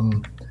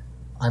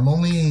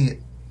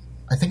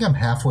 I think I'm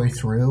halfway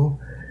through,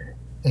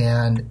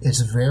 and it's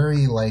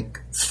very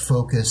like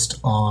focused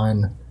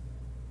on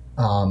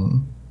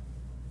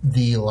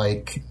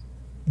the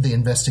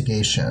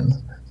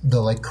investigation, the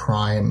like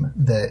crime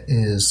that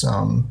is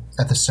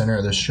at the center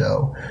of the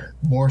show,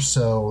 more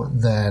so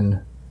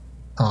than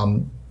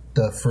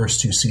the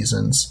first 2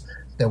 seasons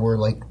that were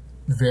like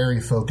very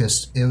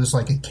focused. It was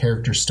like a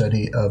character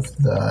study of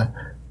the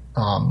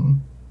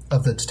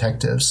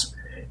detectives,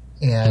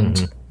 and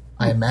mm-hmm.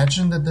 I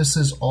imagine that this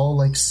is all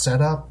like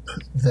set up,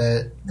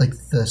 that like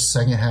the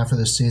second half of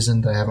the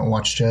season that I haven't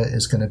watched yet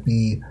is going to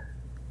be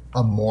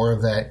more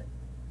of that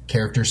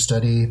character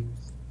study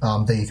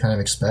that you kind of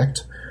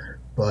expect.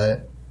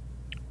 But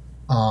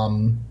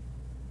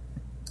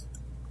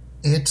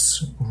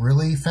it's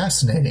really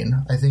fascinating.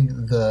 I think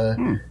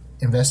the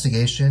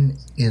investigation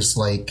is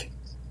like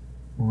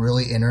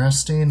really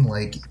interesting.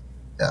 Like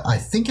I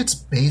think it's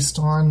based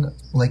on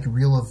like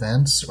real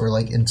events, or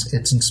like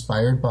it's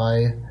inspired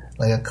by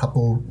like a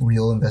couple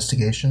real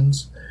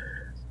investigations.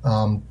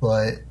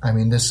 But I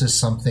mean, this is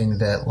something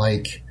that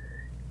like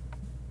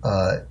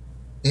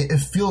it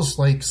feels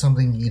like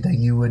something that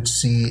you would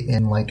see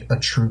in like a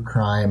true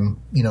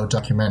crime,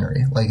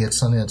 documentary. Like it's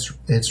something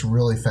it's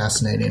really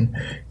fascinating,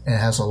 and it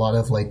has a lot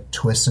of like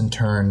twists and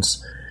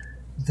turns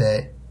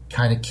that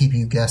kind of keep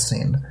you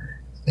guessing.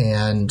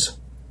 And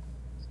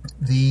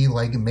the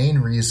like main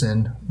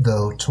reason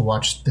though to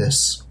watch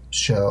this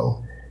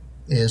show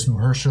is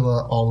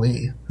Mahershala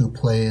Ali, who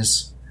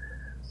plays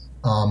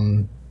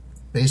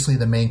basically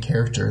the main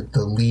character,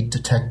 the lead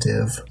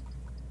detective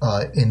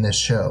in this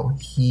show.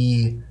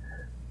 He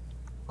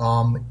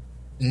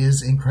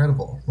is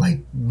incredible.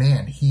 Like,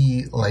 man,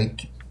 he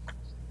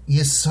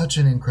is such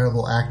an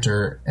incredible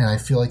actor, and I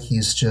feel like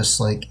he's just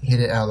like hit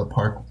it out of the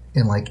park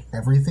in like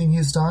everything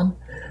he's done.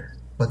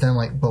 But then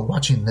but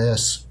watching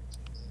this,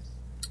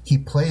 he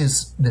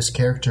plays this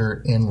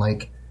character in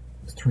like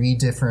 3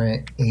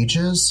 different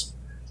ages.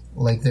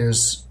 Like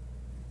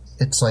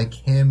it's like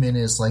him in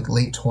his like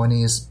late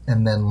 20s,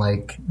 and then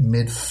like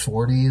mid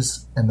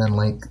 40s, and then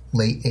like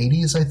late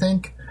 80s, I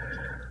think.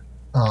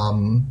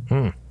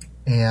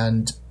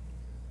 And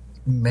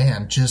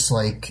man, just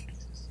like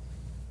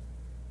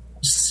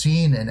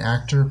seeing an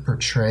actor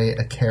portray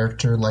a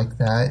character like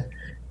that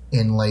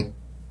in like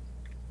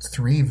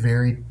 3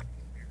 very,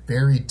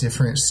 very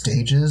different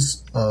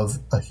stages of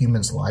a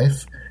human's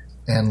life,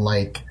 and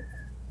like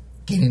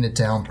getting it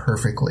down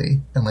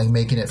perfectly, and like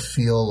making it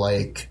feel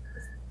like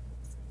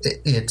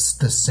it's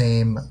the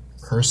same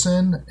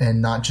person,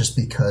 and not just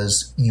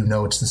because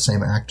it's the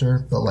same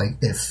actor, but like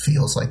it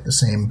feels like the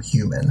same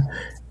human,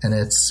 and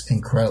it's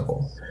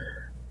incredible.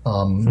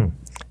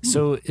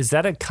 So is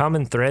that a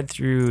common thread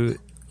through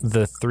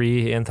the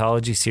 3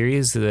 anthology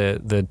series,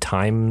 the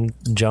time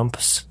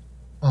jumps?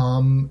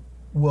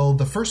 Well,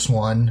 the first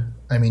one,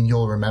 I mean,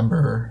 you'll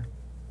remember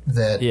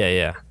that.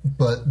 Yeah.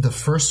 But the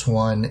first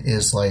one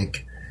is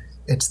like,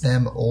 it's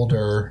them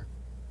older,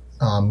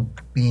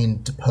 being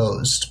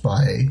deposed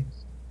by,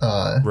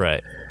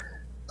 right.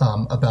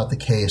 About the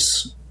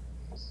case.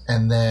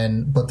 And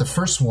then, but the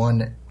first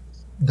one,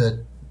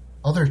 the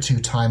other 2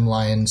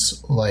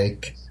 timelines,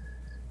 like,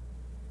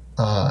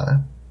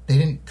 they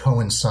didn't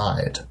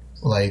coincide.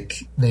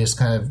 Like, they just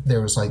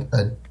there was like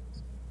a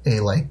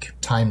like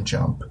time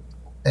jump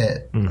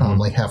at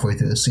like halfway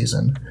through the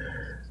season.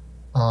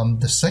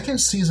 The second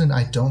season,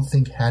 I don't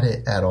think had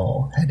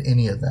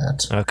any of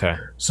that. Okay.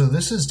 So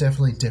this is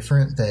definitely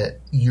different, that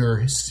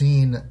you're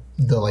seeing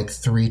the like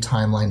 3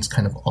 timelines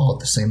kind of all at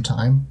the same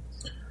time.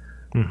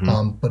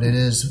 But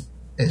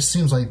it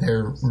seems like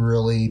they're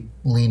really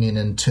leaning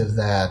into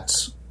that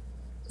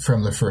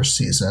from the first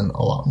season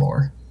a lot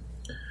more.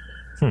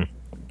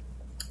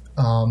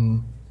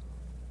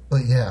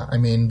 But yeah, I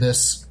mean,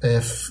 this,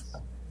 if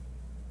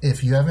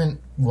you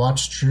haven't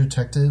watched True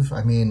Detective,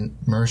 I mean,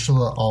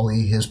 Mahershala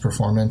Ali, his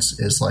performance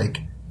is like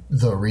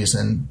the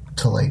reason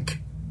to like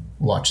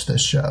watch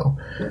this show.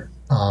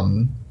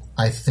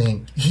 I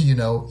think, he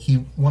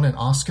won an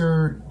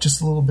Oscar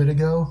just a little bit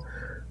ago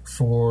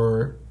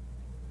for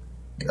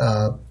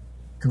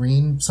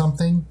Green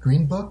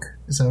Book.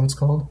 Is that what it's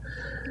called?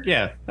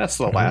 Yeah, that's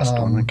the last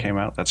one that came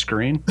out. That's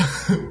green.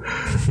 Thank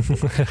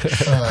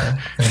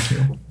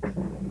you.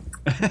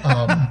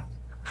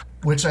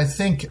 Which I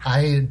think,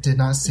 I did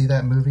not see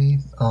that movie.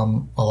 A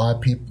lot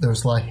of people, there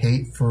was a lot of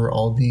hate for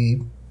all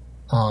the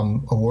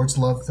awards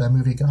love that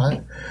movie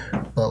got.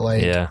 But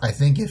like, I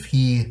think if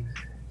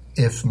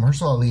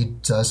Mahershala Ali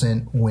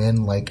doesn't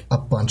win like a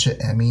bunch of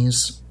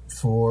Emmys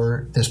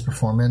for this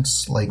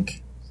performance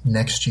like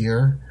next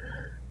year,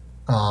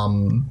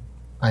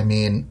 I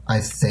mean, I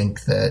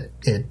think that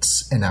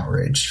it's an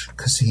outrage,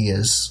 because he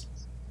is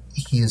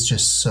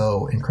just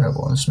so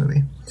incredible in this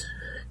movie,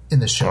 in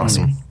this show.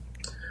 Awesome.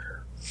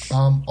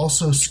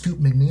 Also,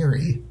 Scoot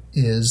McNairy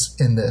is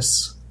in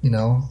this.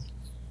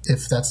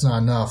 If that's not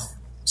enough,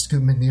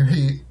 Scoot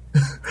McNairy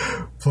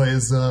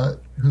plays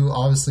who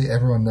obviously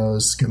everyone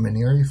knows Scoot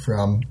McNairy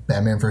from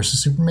Batman vs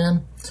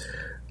Superman.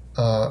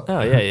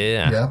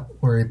 Yeah,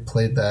 where he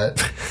played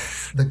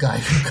the guy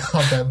who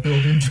got that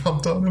building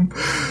jumped on him.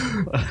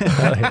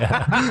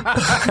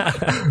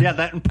 Yeah,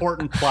 that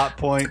important plot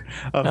point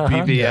of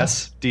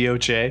BVS,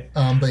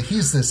 DOJ. But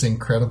he's this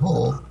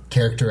incredible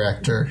character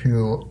actor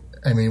who,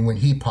 I mean, when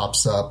he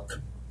pops up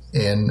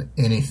in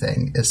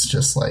anything, it's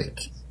just like,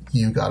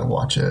 you got to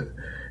watch it.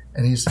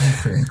 And he's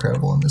pretty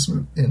incredible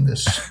in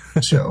this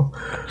show.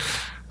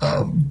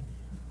 All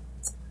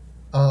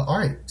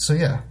right, so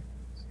yeah.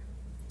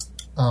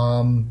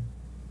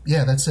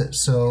 Yeah, that's it.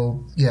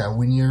 So, yeah,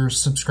 when you're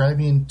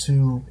subscribing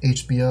to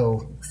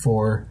HBO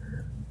for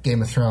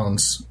Game of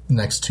Thrones the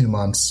next 2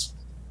 months,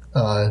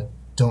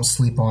 don't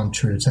sleep on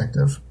True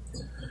Detective.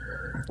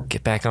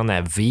 Get back on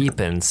that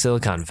Veep in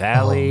Silicon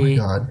Valley.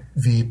 Oh, my God.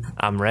 Veep.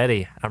 I'm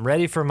ready. I'm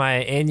ready for my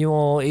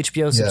annual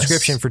HBO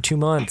subscription for 2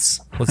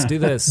 months. Let's do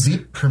this.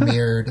 Veep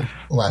premiered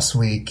last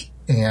week,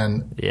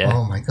 and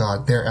oh, my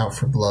God, they're out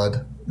for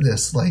blood.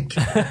 This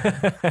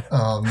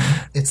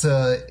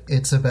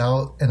it's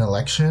about an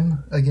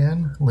election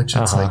again, which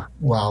it's like,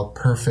 wow,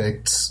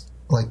 perfect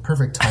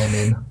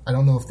timing. I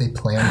don't know if they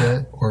planned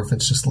it or if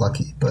it's just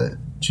lucky, but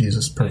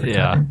Jesus, perfect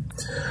timing.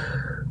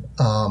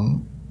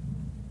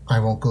 I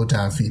won't go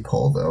down Veep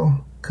hole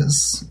though,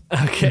 because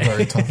we've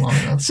already talked long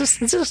enough. It's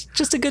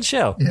just a good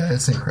show. Yeah,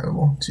 it's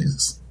incredible.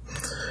 Jesus.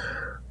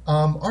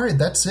 All right,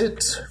 that's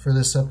it for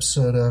this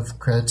episode of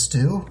Credits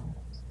Due.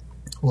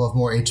 We'll have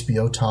more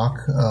HBO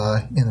talk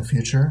in the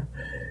future.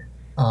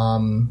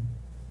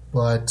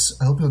 But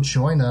I hope you'll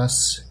join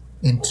us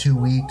in 2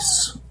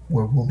 weeks,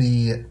 where we'll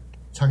be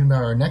talking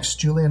about our next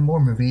Julianne Moore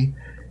movie,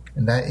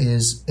 and that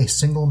is A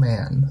Single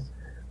Man,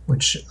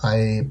 which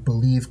I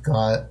believe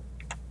got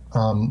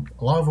a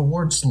lot of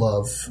awards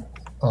love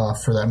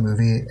for that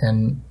movie,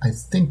 and I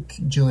think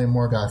Julianne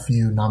Moore got a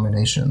few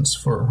nominations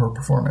for her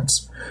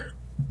performance.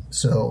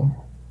 So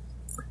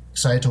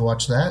excited to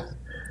watch that.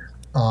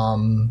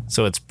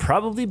 So it's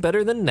probably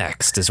better than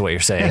Next, is what you're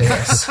saying.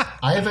 Yes,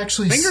 I have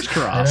actually fingers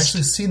crossed. I've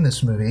actually seen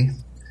this movie,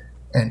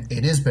 and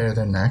it is better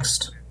than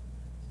Next.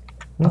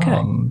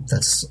 Okay,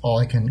 that's all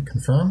I can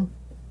confirm.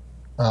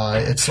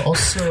 It's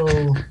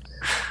also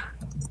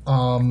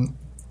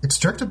it's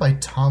directed by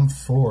Tom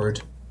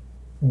Ford,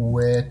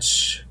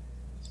 which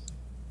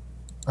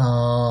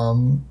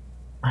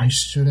I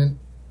shouldn't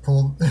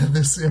pull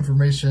this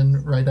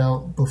information right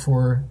out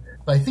before,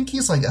 but I think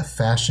he's like a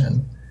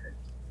fashion.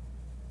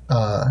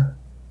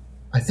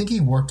 I think he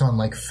worked on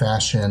like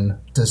fashion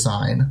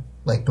design,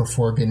 like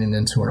before getting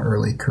into an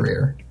early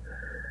career.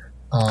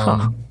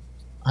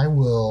 I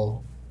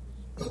will.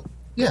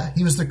 Yeah,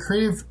 he was the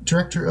creative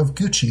director of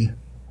Gucci.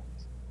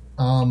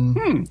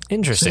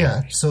 Interesting.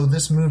 So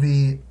this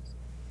movie,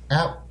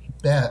 at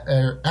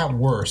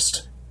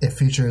worst, it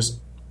features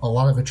a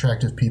lot of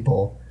attractive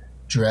people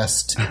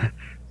dressed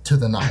to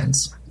the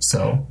nines.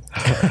 So,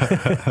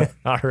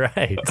 all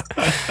right.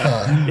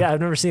 Yeah, I've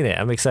never seen it.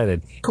 I'm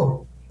excited.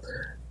 Cool.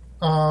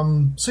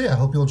 So yeah, I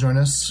hope you'll join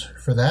us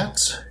for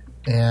that.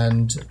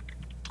 And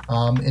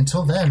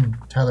until then,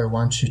 Tyler,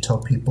 why don't you tell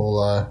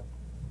people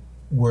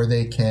where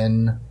they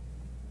can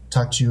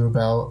talk to you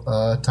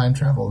about time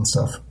travel and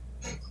stuff?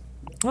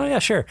 Oh, yeah,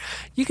 sure.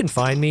 You can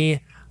find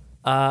me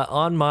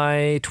on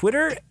my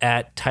Twitter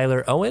at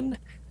Tyler Owen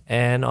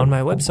and on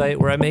my website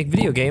where I make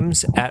video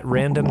games at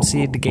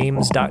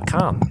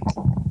randomseedgames.com.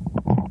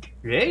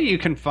 Yeah, you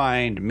can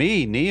find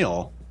me,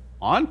 Neil,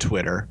 on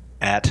Twitter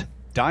at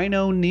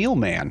Dino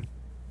Neilman.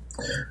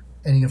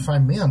 And you can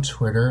find me on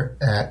Twitter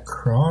at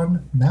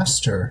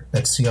Cronmaster.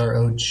 That's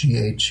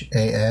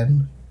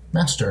CROGHAN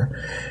Master.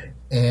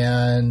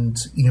 And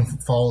you can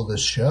follow the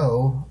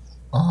show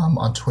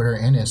on Twitter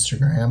and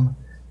Instagram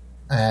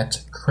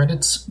at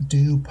Credits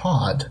Due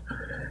Pod.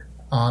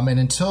 And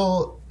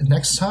until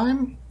next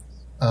time,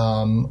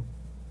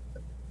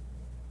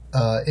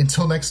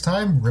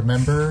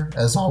 remember,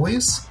 as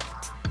always,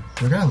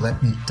 you're gonna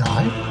let me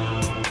die.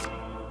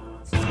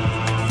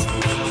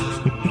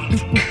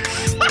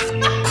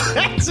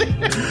 That's it.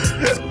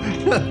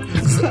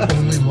 This is the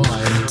only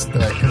line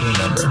that I can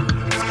remember.